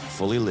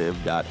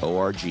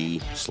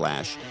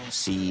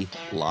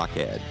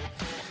lifefullylive.org/clockhead.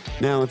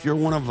 Now, if you're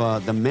one of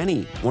the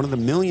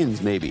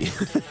millions maybe,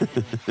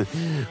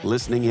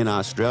 listening in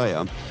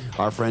Australia,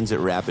 our friends at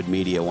Rapid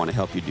Media want to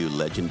help you do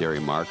legendary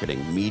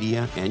marketing,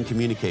 media, and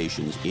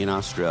communications in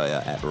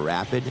Australia at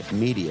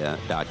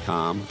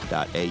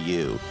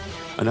rapidmedia.com.au.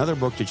 Another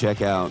book to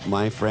check out,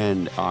 my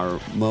friend, our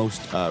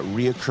most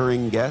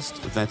reoccurring guest,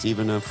 if that's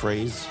even a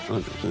phrase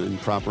in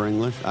proper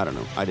English, I don't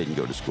know, I didn't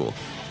go to school,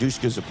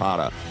 Dushka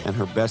Zapata, and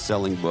her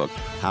best-selling book,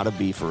 How to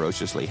Be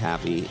Ferociously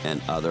Happy,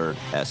 and other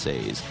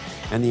essays.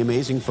 And the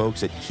amazing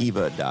folks at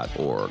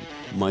Kiva.org,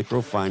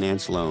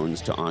 microfinance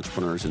loans to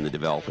entrepreneurs in the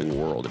developing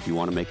world. If you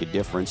want to make a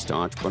difference to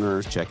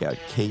entrepreneurs, check out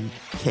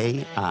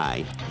kiva.org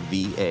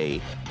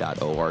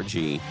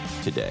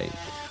today.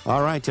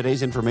 All right,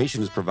 today's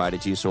information is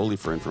provided to you solely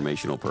for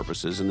informational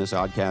purposes, and this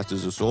oddcast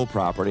is the sole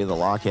property of the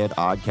Lochhead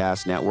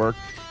Oddcast Network,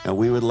 and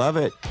we would love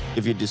it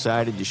if you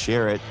decided to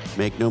share it.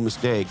 Make no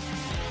mistake,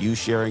 you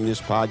sharing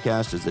this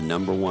podcast is the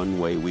number one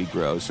way we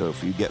grow, so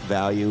if you get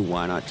value,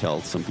 why not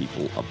tell some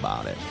people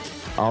about it?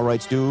 All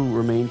rights do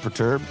remain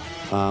perturbed.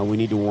 We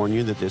need to warn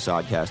you that this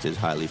oddcast is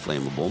highly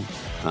flammable.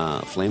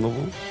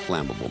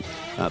 Flammable.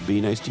 Be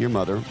nice to your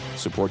mother.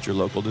 Support your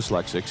local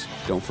dyslexics.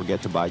 Don't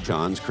forget to buy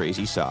John's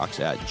Crazy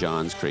Socks at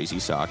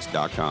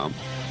johnscrazysocks.com.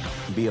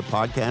 Be a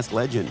podcast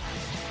legend.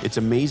 It's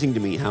amazing to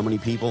me how many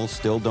people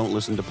still don't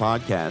listen to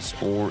podcasts,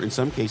 or in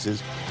some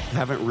cases,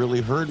 haven't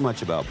really heard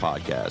much about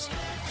podcasts.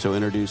 So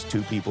introduce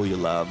two people you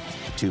love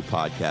to two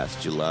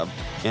podcasts you love.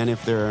 And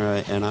if they're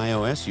an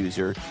iOS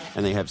user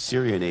and they have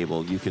Siri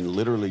enabled, you can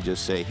literally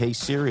just say, "Hey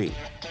Siri,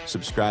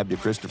 subscribe to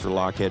Christopher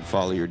Lochhead,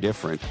 Follow Your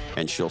Different,"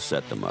 and she'll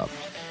set them up.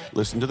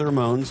 Listen to the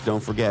Ramones.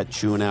 Don't forget,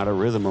 chewing out a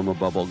rhythm of a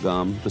bubble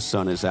gum. The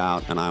sun is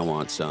out and I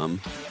want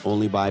some.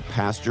 Only buy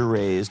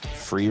pasture-raised,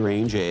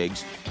 free-range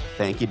eggs.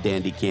 Thank you,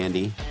 Dandy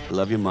Candy.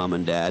 Love you, Mom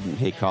and Dad. And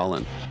hey,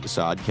 Colin, this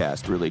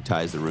oddcast really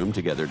ties the room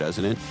together,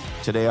 doesn't it?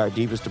 Today, our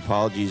deepest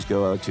apologies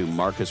go out to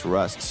Marcus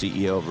Rust,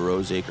 CEO of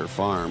Roseacre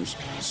Farms.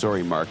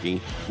 Sorry,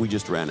 Marky, we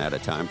just ran out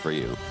of time for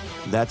you.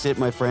 That's it,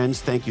 my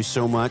friends. Thank you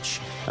so much.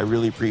 I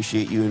really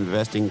appreciate you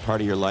investing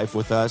part of your life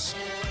with us.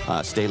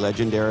 Stay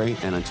legendary,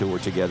 and until we're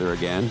together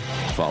again,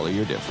 follow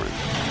your different.